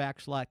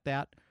quarterbacks like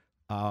that,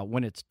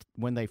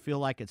 when they feel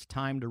like it's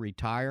time to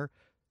retire,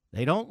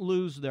 they don't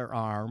lose their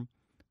arm,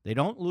 they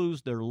don't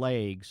lose their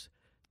legs,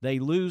 they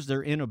lose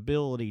their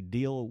inability to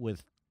deal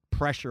with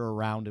pressure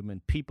around him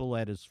and people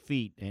at his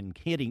feet and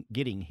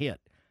getting hit.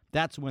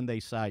 That's when they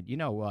decide, you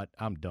know what,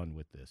 I'm done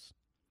with this.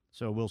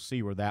 So we'll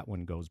see where that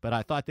one goes. But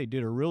I thought they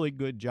did a really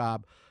good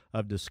job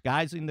of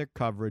disguising their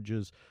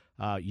coverages,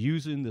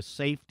 using the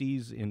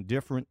safeties in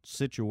different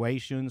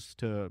situations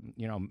to,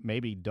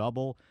 maybe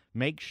double.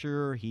 Make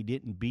sure he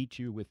didn't beat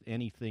you with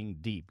anything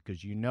deep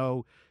because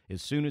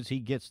as soon as he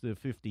gets to the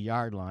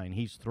 50-yard line,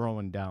 he's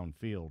throwing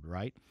downfield,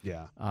 right?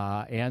 Yeah.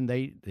 And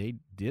they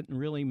didn't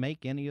really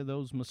make any of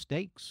those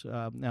mistakes.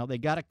 Now, they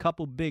got a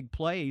couple big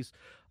plays,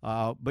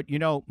 but,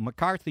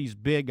 McCarthy's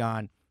big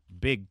on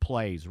big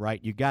plays,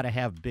 right? You got to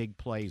have big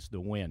plays to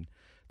win.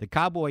 The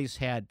Cowboys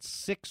had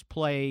 6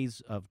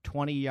 plays of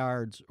 20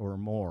 yards or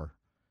more.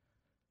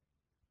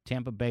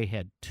 Tampa Bay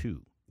had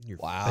 2.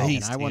 Wow.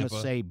 And I want to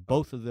say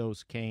both of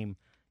those came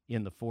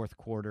in the 4th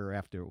quarter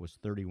after it was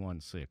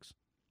 31-6.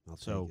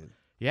 So,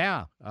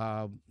 yeah,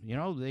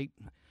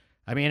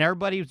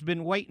 everybody's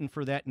been waiting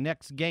for that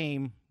next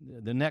game,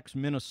 the next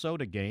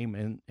Minnesota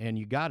game, and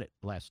you got it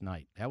last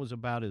night. That was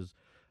about as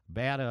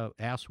bad a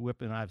ass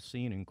whipping I've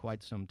seen in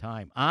quite some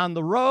time. On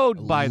the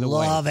road, by the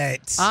way. Love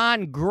it.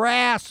 On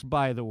grass,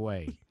 by the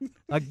way.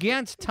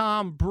 Against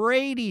Tom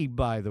Brady,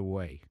 by the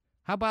way.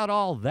 How about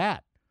all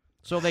that?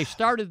 So they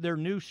started their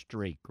new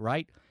streak,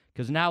 right?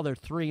 Because now they're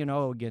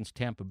 3-0 against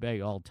Tampa Bay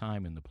all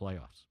time in the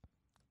playoffs.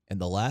 And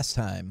the last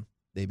time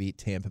they beat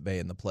Tampa Bay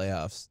in the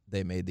playoffs,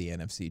 they made the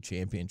NFC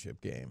Championship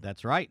game.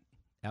 That's right.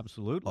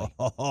 Absolutely.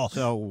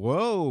 So,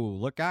 whoa,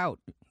 look out.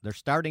 They're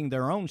starting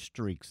their own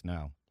streaks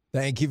now.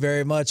 Thank you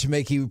very much,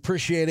 Mickey. We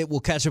appreciate it. We'll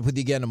catch up with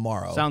you again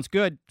tomorrow. Sounds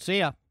good. See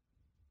ya.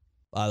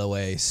 By the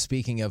way,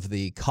 speaking of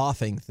the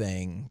coughing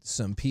thing,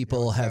 some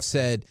people have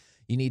said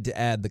you need to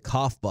add the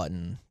cough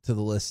button to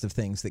the list of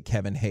things that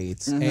Kevin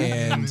hates.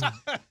 And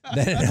then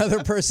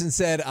another person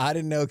said, I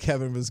didn't know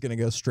Kevin was going to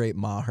go straight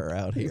Maher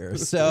out here.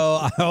 So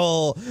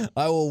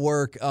I will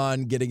work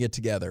on getting it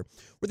together.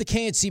 We're the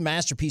KNC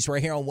Masterpiece right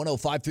here on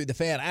 105.3 The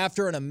Fan.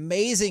 After an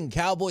amazing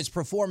Cowboys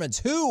performance,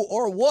 who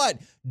or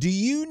what do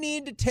you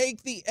need to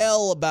take the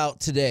L about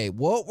today?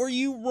 What were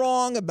you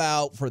wrong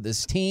about for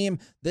this team,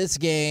 this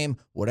game,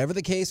 whatever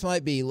the case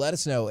might be? Let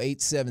us know,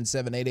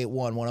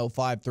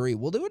 877-881-1053.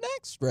 We'll do it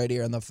next right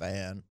here on The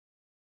Fan.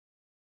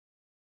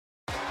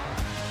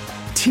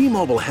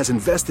 T-Mobile has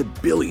invested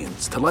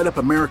billions to light up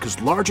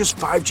America's largest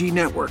 5G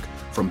network,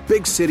 from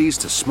big cities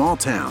to small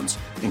towns,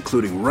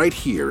 including right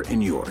here in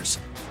yours.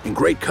 And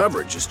great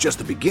coverage is just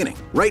the beginning.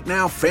 Right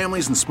now,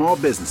 families and small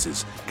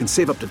businesses can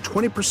save up to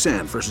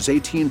 20% versus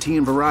AT&T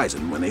and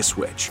Verizon when they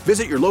switch.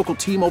 Visit your local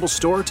T-Mobile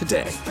store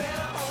today.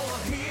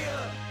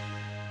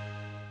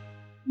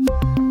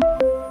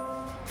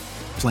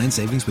 Plan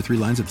savings with 3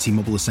 lines of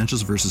T-Mobile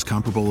Essentials versus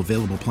comparable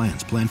available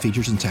plans. Plan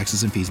features and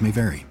taxes and fees may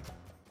vary.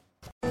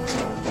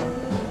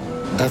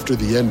 After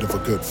the end of a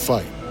good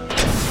fight,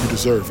 you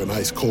deserve an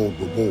ice-cold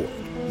reward.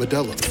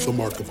 Modelo is the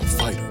mark of a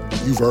fighter.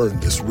 You've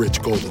earned this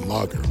rich golden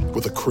lager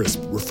with a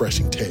crisp,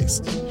 refreshing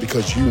taste.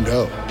 Because you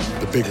know,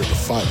 the bigger the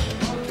fight,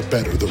 the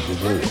better the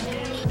reward.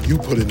 You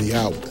put in the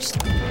hours,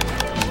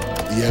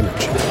 the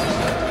energy,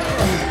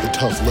 the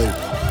tough labor.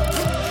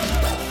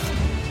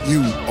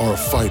 You are a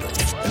fighter,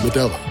 and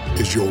Modelo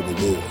is your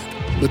reward.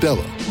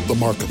 Modelo, the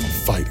mark of a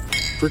fighter.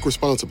 Drink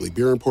responsibly.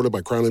 Beer imported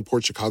by Crown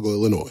Imports, Chicago,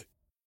 Illinois.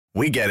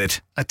 We get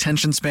it.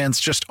 Attention spans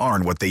just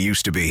aren't what they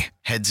used to be.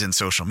 Heads in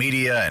social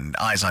media and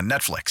eyes on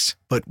Netflix.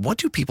 But what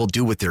do people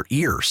do with their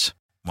ears?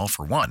 Well,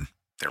 for one,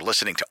 they're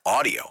listening to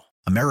audio.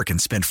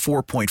 Americans spend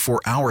 4.4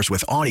 hours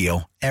with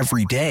audio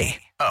every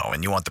day. Oh,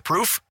 and you want the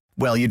proof?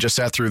 Well, you just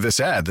sat through this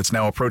ad that's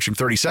now approaching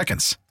 30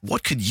 seconds.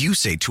 What could you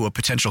say to a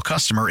potential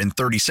customer in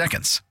 30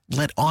 seconds?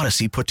 Let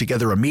Odyssey put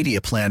together a media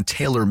plan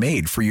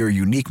tailor-made for your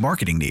unique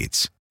marketing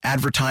needs.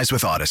 Advertise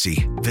with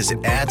Odyssey.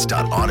 Visit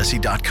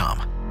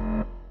ads.odyssey.com.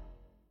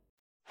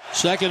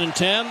 2nd and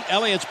 10.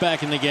 Elliott's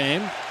back in the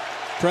game.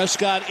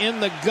 Prescott in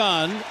the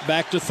gun.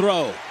 Back to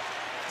throw.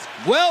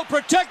 Well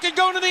protected,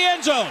 going to the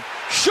end zone.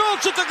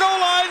 Schultz at the goal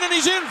line, and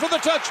he's in for the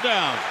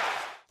touchdown.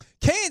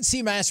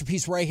 KNC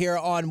Masterpiece right here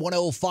on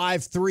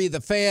 105.3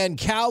 The Fan.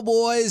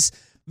 Cowboys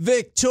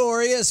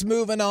victorious,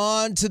 moving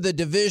on to the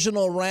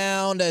divisional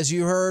round, as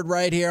you heard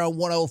right here on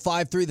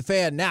 105.3 The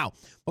Fan. Now,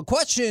 a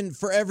question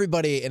for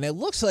everybody, and it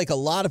looks like a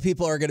lot of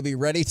people are going to be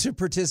ready to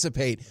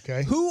participate.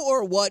 Okay. Who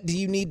or what do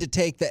you need to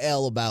take the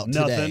L about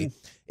today?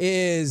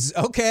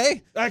 Nothing.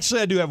 Okay.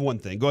 Actually, I do have one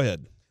thing. Go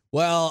ahead.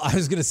 Well, I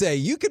was going to say,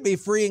 you could be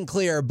free and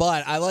clear,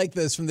 but I like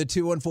this from the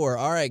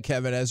 214. All right,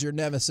 Kevin, as your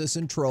nemesis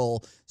and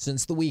troll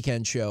since the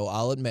weekend show,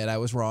 I'll admit I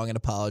was wrong and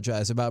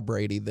apologize about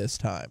Brady this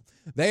time.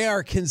 They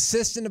are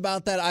consistent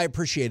about that. I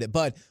appreciate it.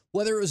 But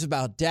whether it was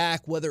about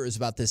Dak, whether it was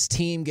about this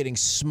team getting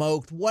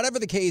smoked, whatever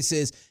the case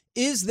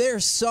is there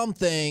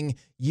something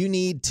you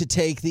need to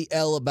take the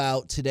L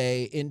about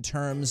today in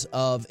terms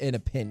of an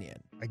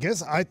opinion? I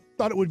guess I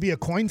thought it would be a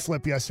coin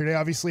flip yesterday.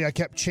 Obviously, I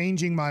kept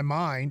changing my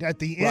mind. At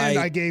the end,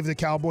 I gave the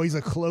Cowboys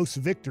a close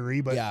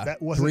victory, but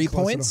that wasn't 3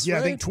 close points. enough. Yeah,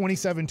 right? I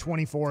think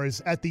 27-24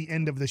 is at the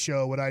end of the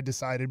show what I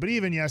decided. But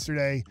even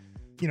yesterday,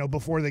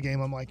 before the game,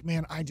 I'm like,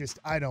 man, I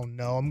don't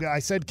know. I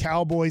said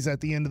Cowboys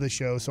at the end of the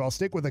show, so I'll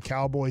stick with a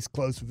Cowboys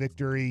close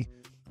victory.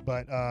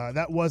 But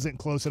that wasn't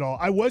close at all.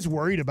 I was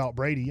worried about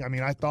Brady. I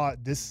mean, I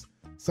thought this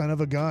son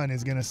of a gun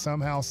is going to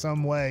somehow,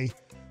 some way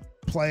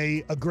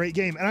play a great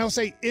game. And I'll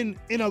say in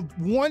a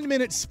 1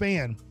 minute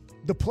span,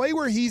 the play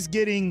where he's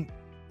getting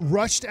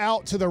rushed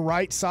out to the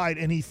right side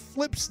and he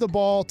flips the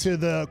ball to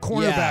the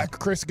cornerback,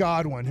 Chris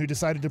Godwin, who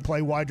decided to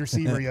play wide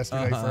receiver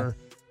yesterday for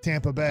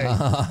Tampa Bay.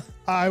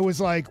 I was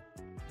like,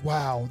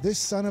 wow, this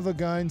son of a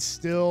gun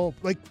still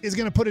is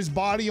going to put his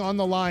body on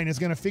the line, is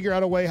going to figure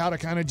out a way how to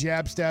kind of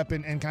jab step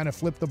and kind of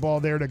flip the ball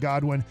there to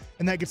Godwin.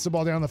 And that gets the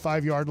ball down the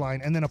 5-yard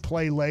line. And then a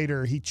play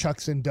later, he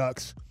chucks and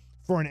ducks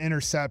for an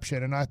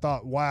interception. And I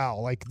thought,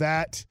 wow,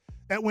 that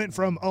went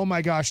from, oh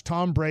my gosh,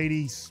 Tom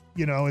Brady,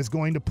 is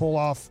going to pull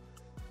off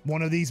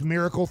one of these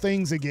miracle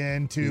things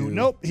again to,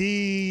 nope,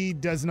 he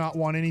does not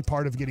want any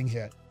part of getting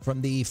hit.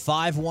 From the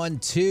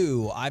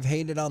 5-1-2, I've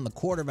hated on the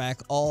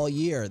quarterback all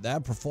year.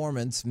 That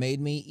performance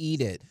made me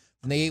eat it.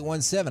 From the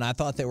 8-1-7, I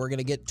thought they were going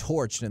to get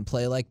torched and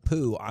play like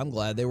poo. I'm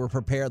glad they were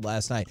prepared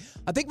last night.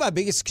 I think my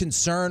biggest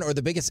concern, or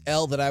the biggest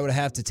L that I would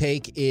have to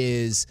take,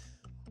 is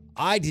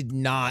I did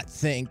not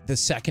think the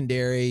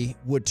secondary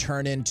would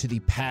turn into the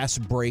pass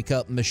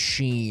breakup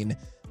machine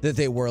that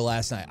they were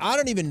last night. I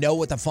don't even know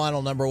what the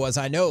final number was.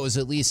 I know it was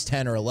at least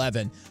 10 or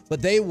 11,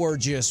 but they were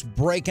just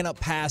breaking up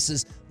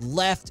passes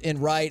left and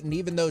right. And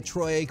even though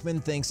Troy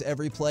Aikman thinks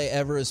every play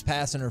ever is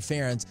pass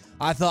interference,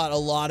 I thought a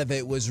lot of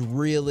it was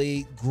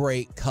really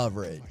great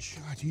coverage.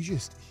 Oh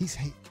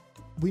God,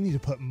 we need to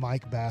put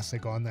Mike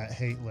Bassick on that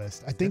hate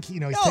list. I think, he's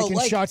taking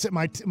shots at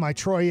my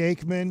Troy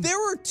Aikman. There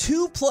were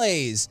 2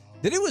 plays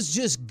that it was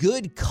just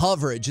good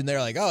coverage. And they're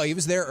like, oh, he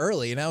was there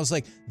early. And I was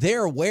like,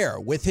 there where?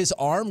 With his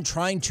arm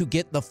trying to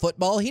get the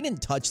football? He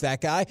didn't touch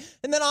that guy.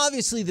 And then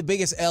obviously the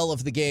biggest L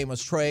of the game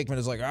was Troy Aikman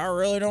is like, I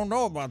really don't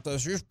know about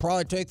this. You should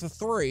probably take the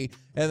 3.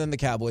 And then the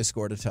Cowboys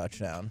scored a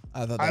touchdown.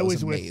 I thought that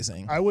was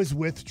amazing. I was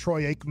with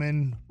Troy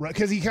Aikman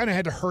because he kind of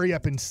had to hurry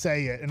up and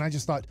say it. And I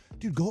just thought,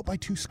 dude, go up by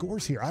 2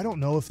 scores here. I don't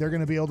know if they're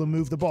going to be able to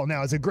move the ball.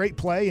 Now, it's a great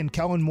play, and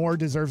Kellen Moore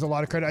deserves a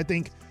lot of credit. I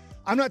think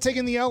I'm not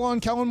taking the L on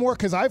Kellen Moore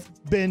because I've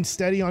been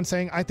steady on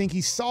saying I think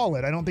he's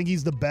solid. I don't think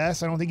he's the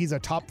best. I don't think he's a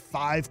top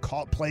 5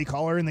 play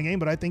caller in the game,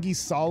 but I think he's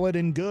solid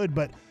and good.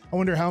 But I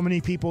wonder how many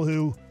people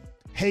who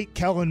hate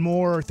Kellen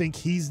Moore or think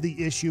he's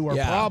the issue or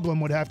problem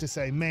would have to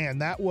say, man,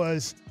 that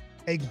was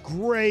a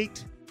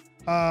great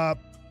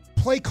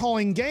play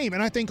calling game.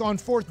 And I think on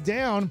 4th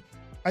down,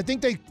 I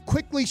think they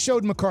quickly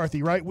showed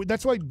McCarthy, right?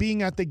 That's why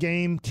being at the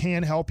game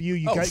can help you.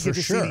 You get to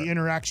see the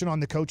interaction on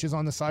the coaches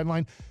on the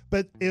sideline.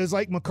 But it was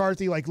like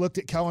McCarthy looked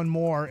at Kellen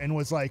Moore and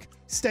was like,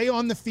 stay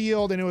on the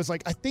field. And it was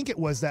like, I think it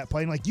was that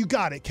play. And you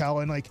got it,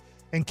 Kellen.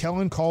 And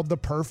Kellen called the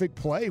perfect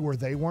play where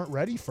they weren't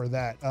ready for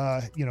that,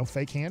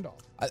 fake handoff.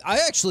 I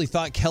actually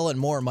thought Kellen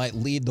Moore might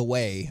lead the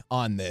way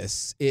on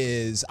this.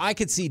 I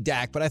could see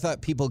Dak, but I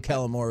thought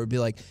Kellen Moore would be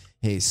like,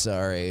 hey,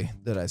 sorry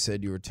that I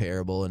said you were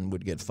terrible and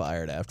would get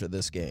fired after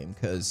this game,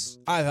 because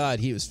I thought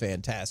he was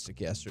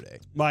fantastic yesterday.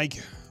 Mike,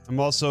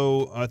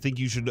 I think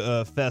you should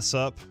fess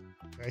up.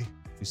 Okay.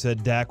 You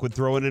said Dak would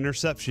throw an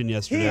interception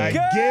yesterday. I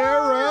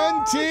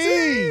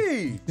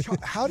guarantee.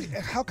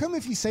 How come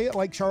if you say it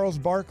like Charles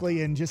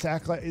Barkley and just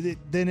act like it,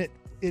 then it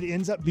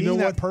ends up being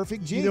that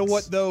perfect jinx? You know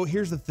what, though?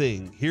 Here's the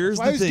thing.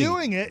 I was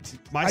doing it.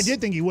 I did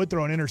think he would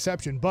throw an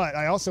interception, but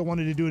I also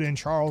wanted to do it in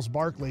Charles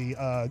Barkley,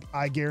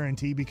 I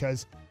guarantee,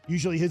 because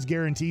usually his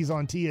guarantees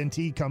on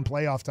TNT come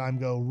playoff time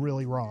go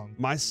really wrong.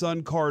 My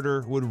son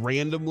Carter would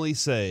randomly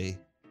say,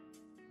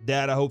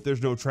 Dad, I hope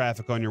there's no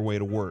traffic on your way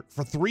to work.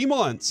 For 3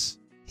 months,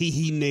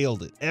 he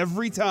nailed it.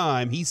 Every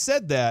time he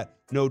said that,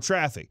 no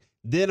traffic.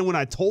 Then when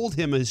I told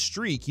him his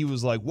streak, he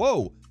was like,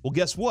 whoa, well,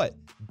 guess what?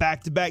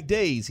 Back-to-back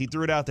days, he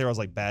threw it out there. I was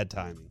like, bad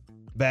timing.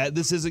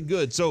 This isn't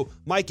good. So,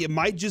 Mike, it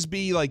might just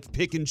be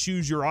pick and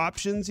choose your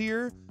options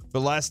here. But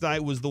last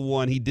night was the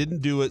one. He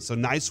didn't do it, so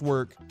nice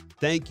work.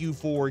 Thank you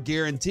for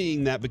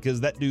guaranteeing that, because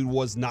that dude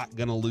was not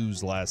going to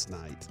lose last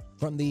night.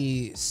 From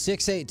the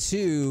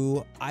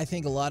 682, I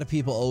think a lot of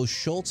people owe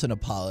Schultz an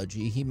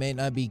apology. He may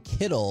not be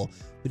Kittle,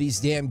 but he's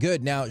damn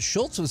good. Now,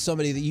 Schultz was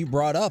somebody that you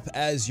brought up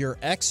as your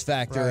X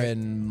factor,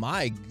 and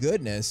my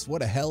goodness,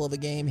 what a hell of a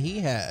game he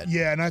had.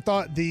 Yeah, and I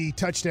thought the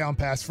touchdown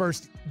pass,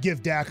 first,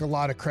 give Dak a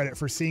lot of credit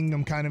for seeing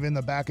them kind of in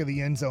the back of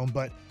the end zone,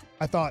 but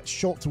I thought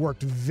Schultz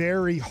worked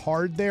very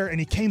hard there, and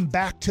he came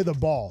back to the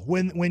ball.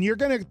 When you're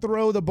going to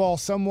throw the ball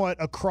somewhat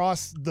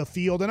across the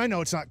field, and I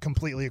know it's not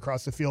completely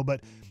across the field,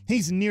 but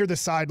he's near the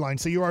sideline,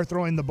 so you are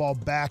throwing the ball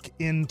back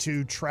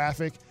into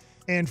traffic.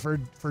 And for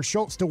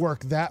Schultz to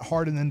work that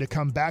hard and then to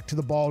come back to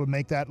the ball to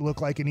make that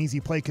look like an easy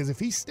play, because if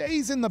he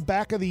stays in the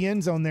back of the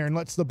end zone there and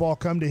lets the ball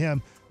come to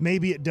him,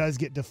 maybe it does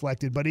get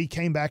deflected. But he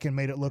came back and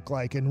made it look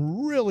like a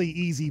really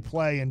easy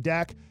play, and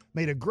Dak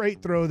made a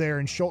great throw there,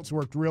 and Schultz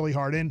worked really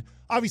hard. And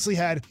obviously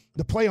had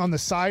the play on the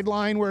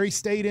sideline where he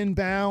stayed in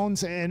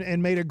bounds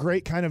and made a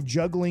great kind of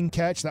juggling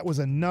catch. That was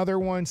another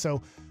one.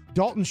 So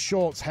Dalton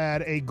Schultz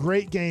had a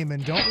great game,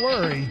 and don't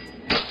worry,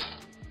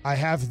 I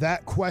have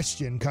that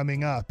question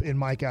coming up in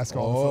Mike Ask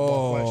All the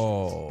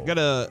Football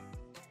Questions.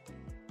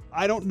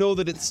 I don't know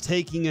that it's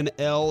taking an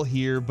L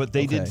here, but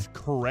they did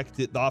correct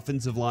it. The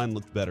offensive line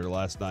looked better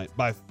last night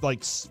by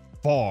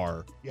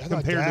far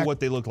compared to what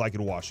they looked like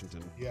in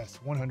Washington. Yes,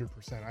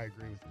 100%. I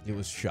agree with you. It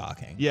was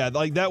shocking. Yeah,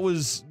 that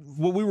was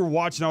what we were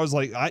watching. I was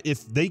like,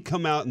 if they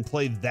come out and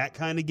play that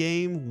kind of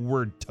game,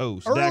 we're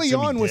toast. Early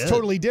on was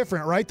totally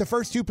different, right? The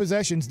first 2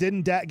 possessions,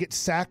 didn't Dak get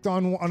sacked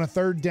on a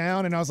 3rd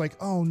down? And I was like,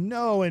 oh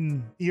no.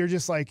 And you're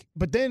just like,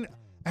 but then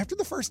after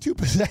the first 2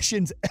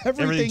 possessions,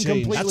 everything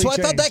completely changed. That's why I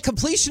thought changed. that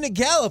completion of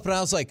Gallup, and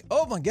I was like,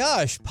 oh my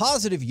gosh,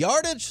 positive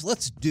yardage?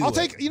 Let's do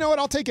it. You know what?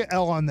 I'll take an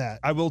L on that.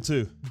 I will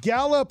too.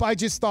 Gallup, I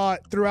just thought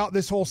throughout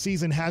this whole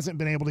season hasn't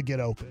been able to get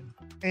open.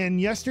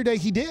 And yesterday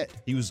he did.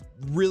 He was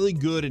really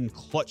good in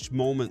clutch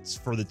moments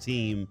for the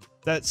team.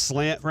 That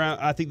slant,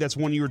 I think that's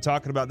one you were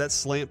talking about, that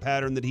slant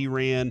pattern that he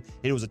ran, and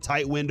it was a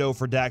tight window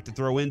for Dak to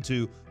throw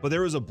into, but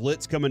there was a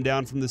blitz coming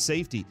down from the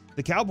safety.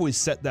 The Cowboys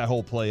set that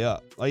whole play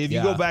up. If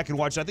you go back and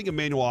watch, I think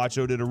Emmanuel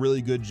Acho did a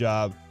really good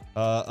job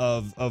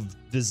of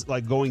this,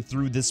 going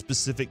through this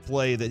specific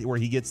play where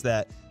he gets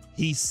that.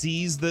 He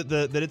sees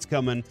that it's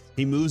coming.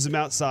 He moves him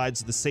outside,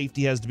 so the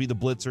safety has to be the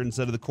blitzer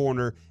instead of the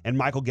corner, and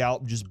Michael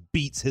Gallup just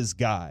beats his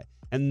guy.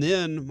 And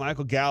then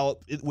Michael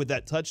Gallup, with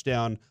that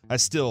touchdown,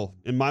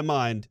 in my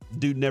mind,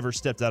 dude never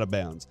stepped out of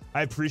bounds.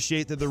 I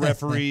appreciate that the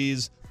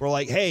referees were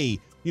like, hey,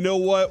 you know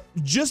what?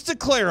 Just to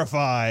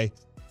clarify,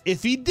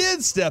 if he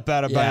did step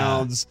out of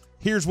bounds,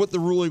 here's what the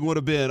ruling would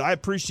have been. I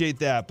appreciate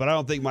that, but I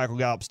don't think Michael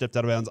Gallup stepped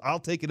out of bounds. I'll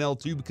take an L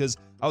too, because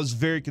I was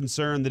very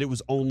concerned that it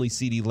was only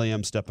CeeDee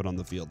Lamb stepping on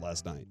the field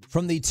last night.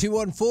 From the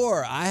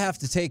 214, I have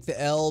to take the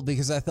L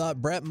because I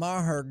thought Brett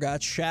Maher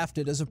got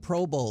shafted as a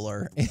Pro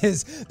Bowler.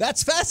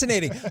 That's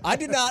fascinating. I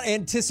did not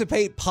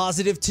anticipate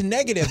positive to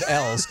negative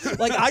L's.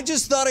 Like, I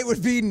just thought it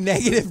would be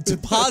negative to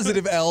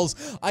positive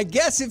L's. I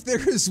guess if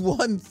there is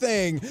one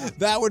thing,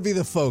 that would be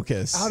the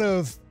focus. Out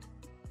of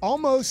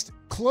almost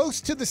close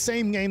to the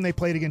same game they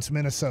played against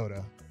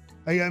Minnesota.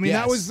 I mean,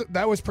 yes.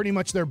 that was pretty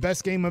much their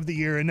best game of the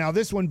year. And now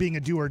this one being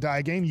a do or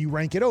die game, you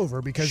rank it over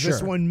because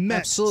this one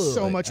meant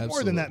so much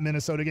more than that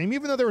Minnesota game.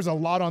 Even though there was a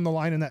lot on the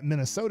line in that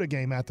Minnesota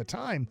game at the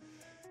time,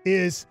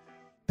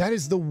 that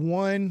is the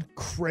one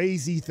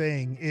crazy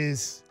thing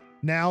is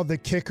now the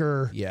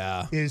kicker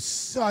is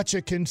such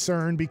a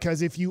concern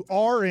because if you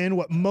are in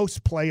what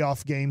most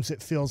playoff games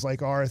it feels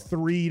like are a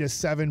 3 to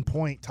 7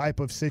 point type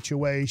of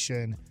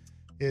situation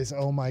is,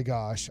 oh my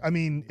gosh. I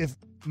mean, if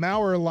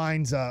Maher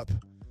lines up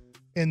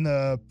in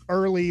the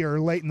early or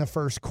late in the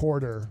first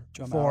quarter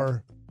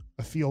for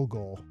a field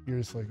goal, you're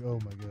just like, oh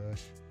my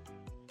gosh.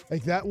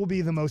 Like that will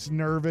be the most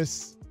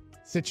nervous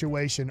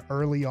situation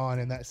early on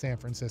in that San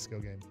Francisco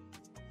game.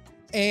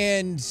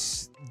 And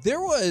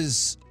there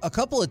was a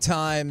couple of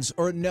times,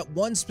 or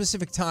one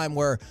specific time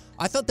where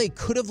I thought they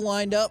could have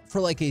lined up for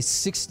like a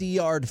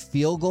 60-yard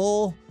field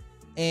goal.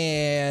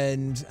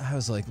 And I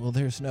was like, well,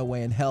 there's no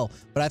way in hell.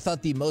 But I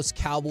thought the most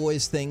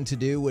Cowboys thing to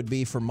do would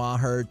be for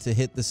Maher to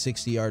hit the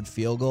 60-yard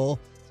field goal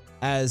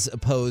as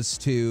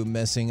opposed to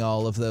missing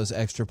all of those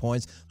extra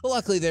points. But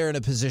luckily, they're in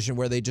a position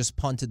where they just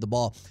punted the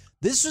ball.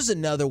 This was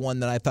another one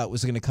that I thought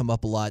was going to come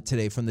up a lot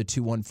today from the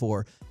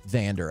 214,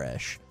 Vander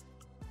Esch.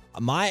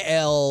 My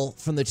L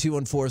from the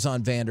 214 is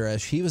on Vander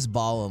Esch. He was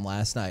balling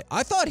last night.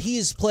 I thought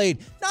he's played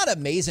not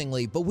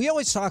amazingly, but we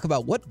always talk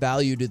about what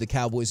value do the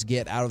Cowboys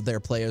get out of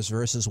their players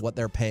versus what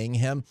they're paying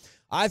him.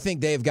 I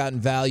think they've gotten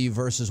value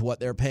versus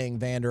what they're paying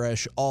Vander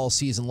Esch all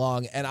season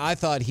long, and I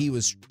thought he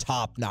was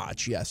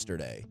top-notch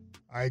yesterday.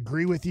 I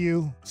agree with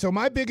you. So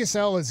my biggest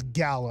L is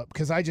Gallup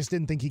because I just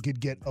didn't think he could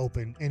get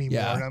open anymore.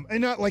 Yeah.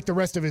 And not like the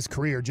rest of his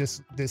career,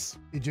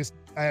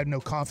 I had no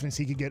confidence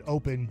he could get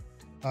open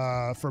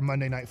for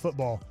Monday Night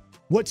Football.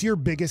 What's your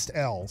biggest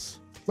L's?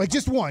 Like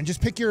just one.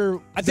 Just pick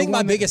your. I think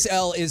my biggest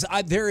L is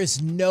there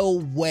is no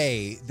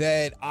way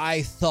that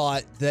I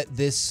thought that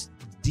this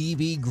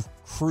DB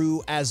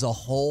crew as a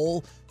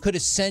whole could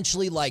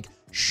essentially like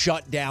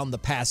shut down the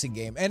passing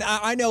game. And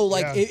I know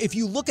if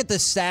you look at the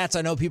stats,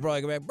 I know people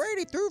are like,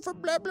 Brady threw for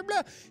blah, blah,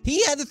 blah.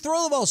 He had to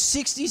throw the ball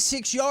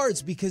 66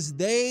 yards because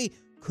they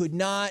could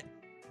not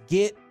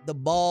get the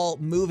ball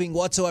moving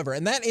whatsoever.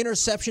 And that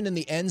interception in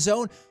the end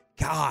zone,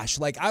 gosh,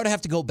 like I would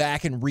have to go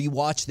back and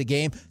rewatch the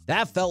game.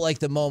 That felt like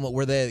the moment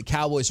where the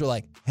Cowboys were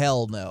like,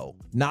 hell no,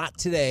 not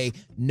today,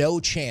 no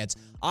chance.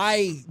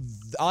 I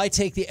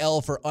take the L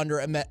for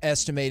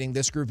underestimating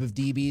this group of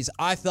DBs.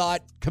 I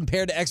thought,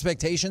 compared to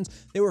expectations,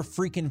 they were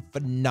freaking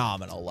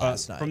phenomenal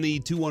last night. From the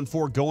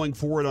 214, going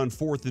for it on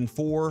 4th and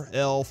 4,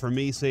 L for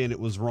me saying it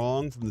was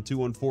wrong. From the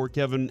 214,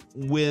 Kevin,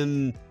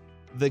 when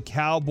the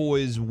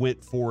Cowboys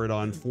went for it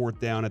on 4th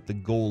down at the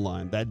goal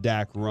line, that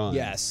Dak run.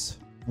 Yes.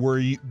 Were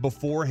you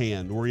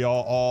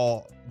y'all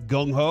all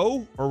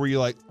gung-ho, or were you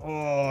like,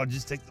 oh,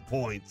 just take the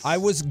points? I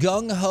was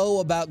gung-ho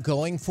about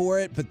going for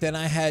it, but then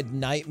I had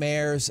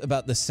nightmares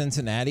about the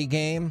Cincinnati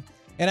game.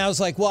 And I was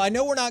like, well, I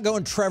know we're not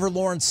going Trevor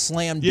Lawrence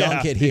slam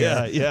dunk it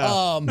here.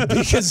 Yeah.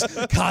 Because,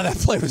 God, that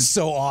play was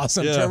so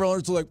awesome. Yeah. Trevor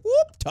Lawrence was like,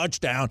 whoop,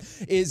 touchdown.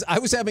 I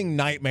was having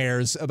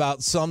nightmares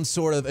about some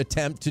sort of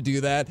attempt to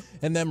do that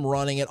and them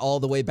running it all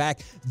the way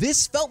back.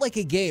 This felt like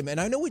a game, and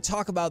I know we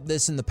talk about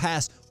this in the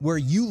past, where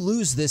you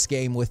lose this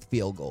game with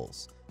field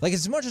goals. Like,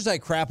 as much as I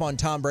crap on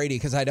Tom Brady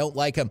because I don't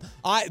like him,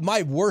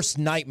 my worst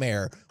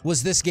nightmare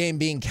was this game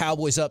being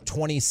Cowboys up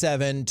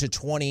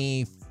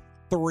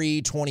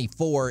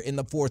 27-24 in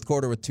the fourth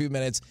quarter with 2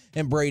 minutes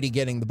and Brady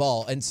getting the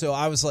ball. And so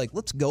I was like,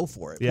 let's go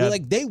for it. Yeah.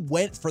 They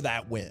went for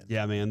that win.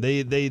 Yeah, man.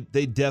 They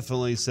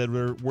definitely said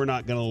we're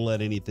not going to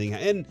let anything.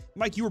 And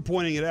Mike, you were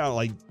pointing it out,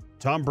 like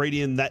Tom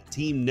Brady and that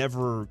team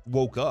never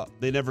woke up.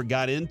 They never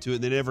got into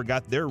it. They never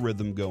got their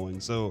rhythm going.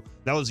 So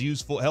that was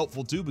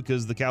helpful too,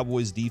 because the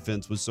Cowboys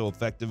defense was so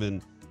effective in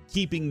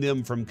keeping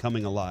them from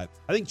coming alive.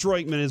 I think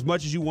Troy Aikman, as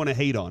much as you want to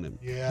hate on him,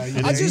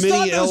 and as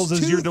many L's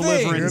as you're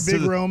delivering. You're a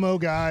big Romo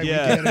guy.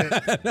 Yeah. We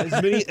get it.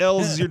 As many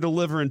L's as you're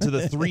delivering to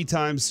the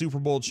 3-time Super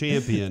Bowl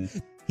champion.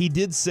 He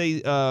did say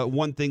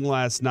one thing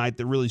last night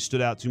that really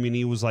stood out to me, and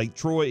he was like,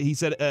 he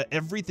said,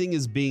 everything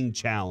is being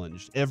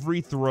challenged,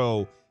 every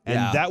throw.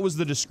 And that was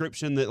the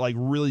description that like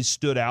really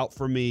stood out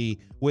for me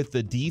with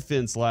the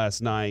defense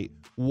last night.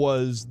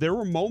 Was there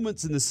were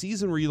moments in the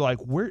season where you're like,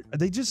 where'd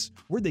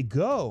they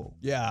go?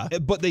 Yeah.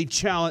 But they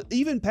challenged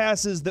even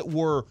passes that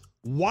were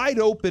wide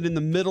open in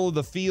the middle of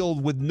the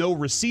field with no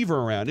receiver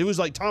around. It was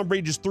like Tom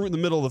Brady just threw it in the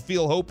middle of the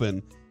field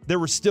hoping. There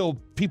were still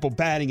people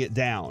batting it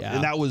down,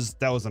 and that was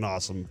an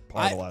awesome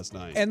part of last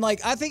night. And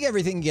like, I think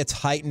everything gets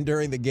heightened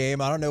during the game.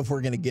 I don't know if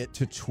we're going to get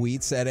to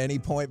tweets at any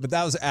point, but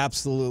that was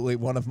absolutely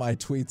one of my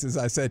tweets. As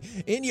I said,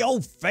 "In your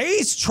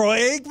face,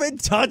 Troy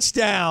Aikman,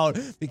 touchdown!"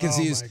 Because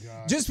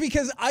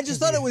because I just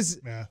thought it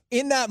was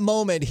in that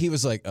moment. He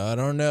was like, "I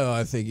don't know.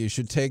 I think you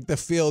should take the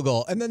field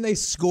goal," and then they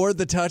scored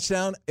the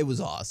touchdown. It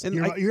was awesome.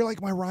 You're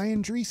like my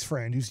Ryan Drees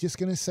friend who's just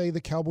going to say the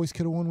Cowboys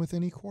could have won with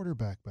any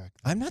quarterback back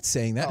then. I'm not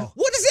saying that.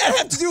 What does that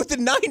have to do with the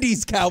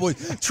 90s Cowboys?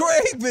 Troy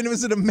Aikman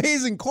was an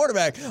amazing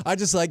quarterback. I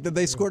just like that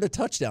they scored a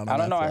touchdown. I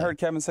don't know. I heard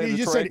Kevin say you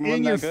just said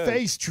in your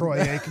face, Troy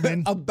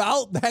Aikman.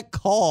 About that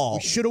call.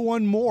 You should have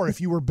won more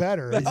if you were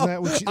better. Isn't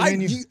that what I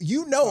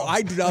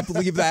do not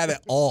believe that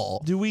at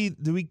all. Do we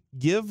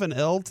give an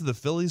L to the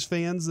Phillies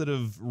fans that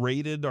have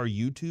raided our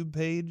YouTube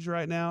page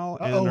right now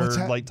and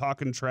are like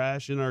talking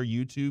trash in our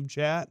YouTube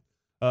chat?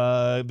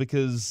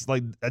 Because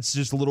like that's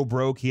just a little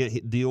bro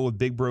can't deal with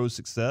big bro's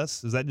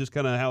success. Is that just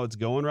kind of how it's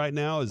going right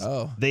now?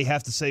 They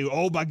have to say,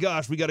 "Oh my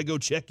gosh, we got to go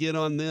check in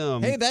on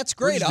them." Hey, that's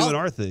great. We're just doing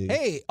our thing.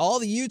 Hey, all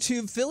the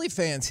YouTube Philly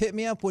fans, hit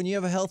me up when you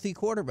have a healthy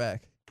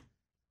quarterback.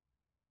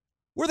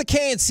 We're the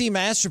KNC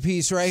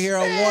Masterpiece right here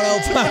on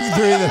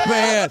 105.3 The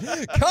Fan.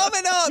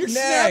 Coming up You're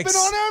next. snapping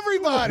on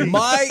everybody.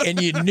 Mike,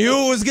 and you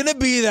knew it was going to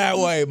be that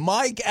way.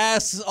 Mike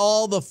asks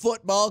all the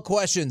football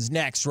questions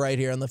next right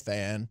here on The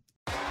Fan.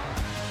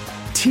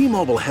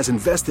 T-Mobile has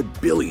invested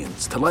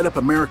billions to light up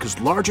America's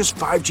largest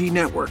 5G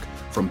network,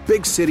 from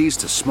big cities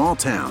to small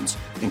towns,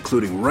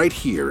 including right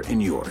here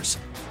in yours.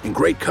 And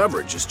great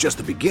coverage is just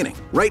the beginning.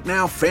 Right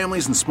now,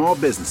 families and small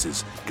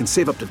businesses can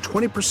save up to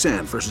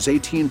 20% versus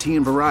AT&T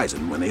and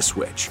Verizon when they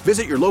switch.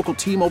 Visit your local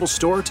T-Mobile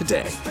store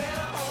today.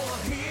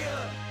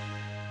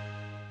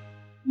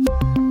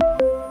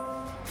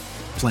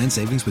 Plan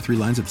savings with 3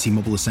 lines of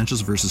T-Mobile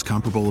Essentials versus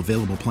comparable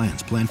available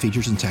plans. Plan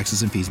features and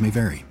taxes and fees may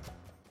vary.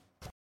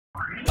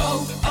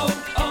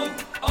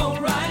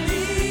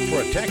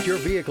 Protect your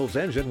vehicle's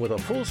engine with a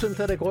full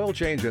synthetic oil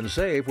change and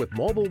save with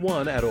Mobil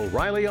 1 at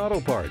O'Reilly Auto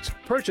Parts.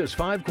 Purchase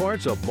 5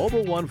 quarts of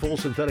Mobil 1 full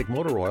synthetic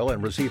motor oil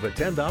and receive a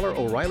 $10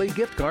 O'Reilly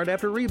gift card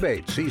after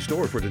rebate. See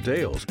store for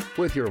details.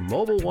 With your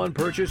Mobil 1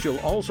 purchase, you'll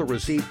also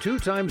receive 2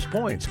 times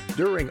points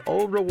during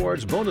O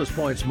Rewards Bonus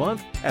Points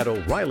Month at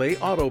O'Reilly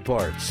Auto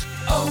Parts.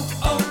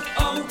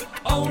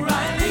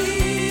 O'Reilly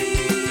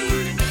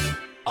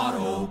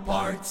Auto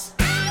Parts.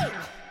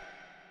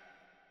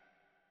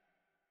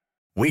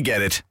 We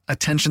get it.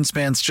 Attention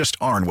spans just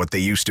aren't what they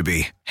used to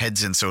be.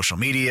 Heads in social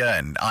media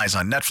and eyes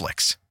on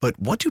Netflix. But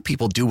what do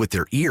people do with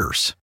their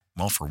ears?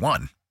 Well, for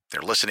one,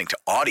 they're listening to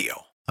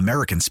audio.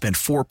 Americans spend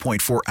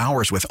 4.4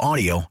 hours with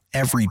audio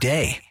every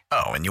day.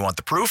 Oh, and you want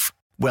the proof?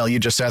 Well, you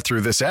just sat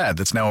through this ad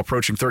that's now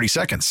approaching 30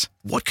 seconds.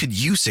 What could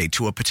you say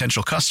to a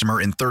potential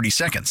customer in 30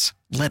 seconds?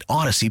 Let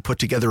Odyssey put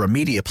together a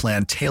media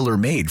plan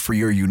tailor-made for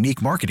your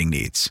unique marketing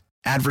needs.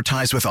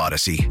 Advertise with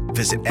Odyssey.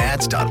 Visit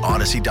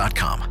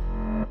ads.odyssey.com.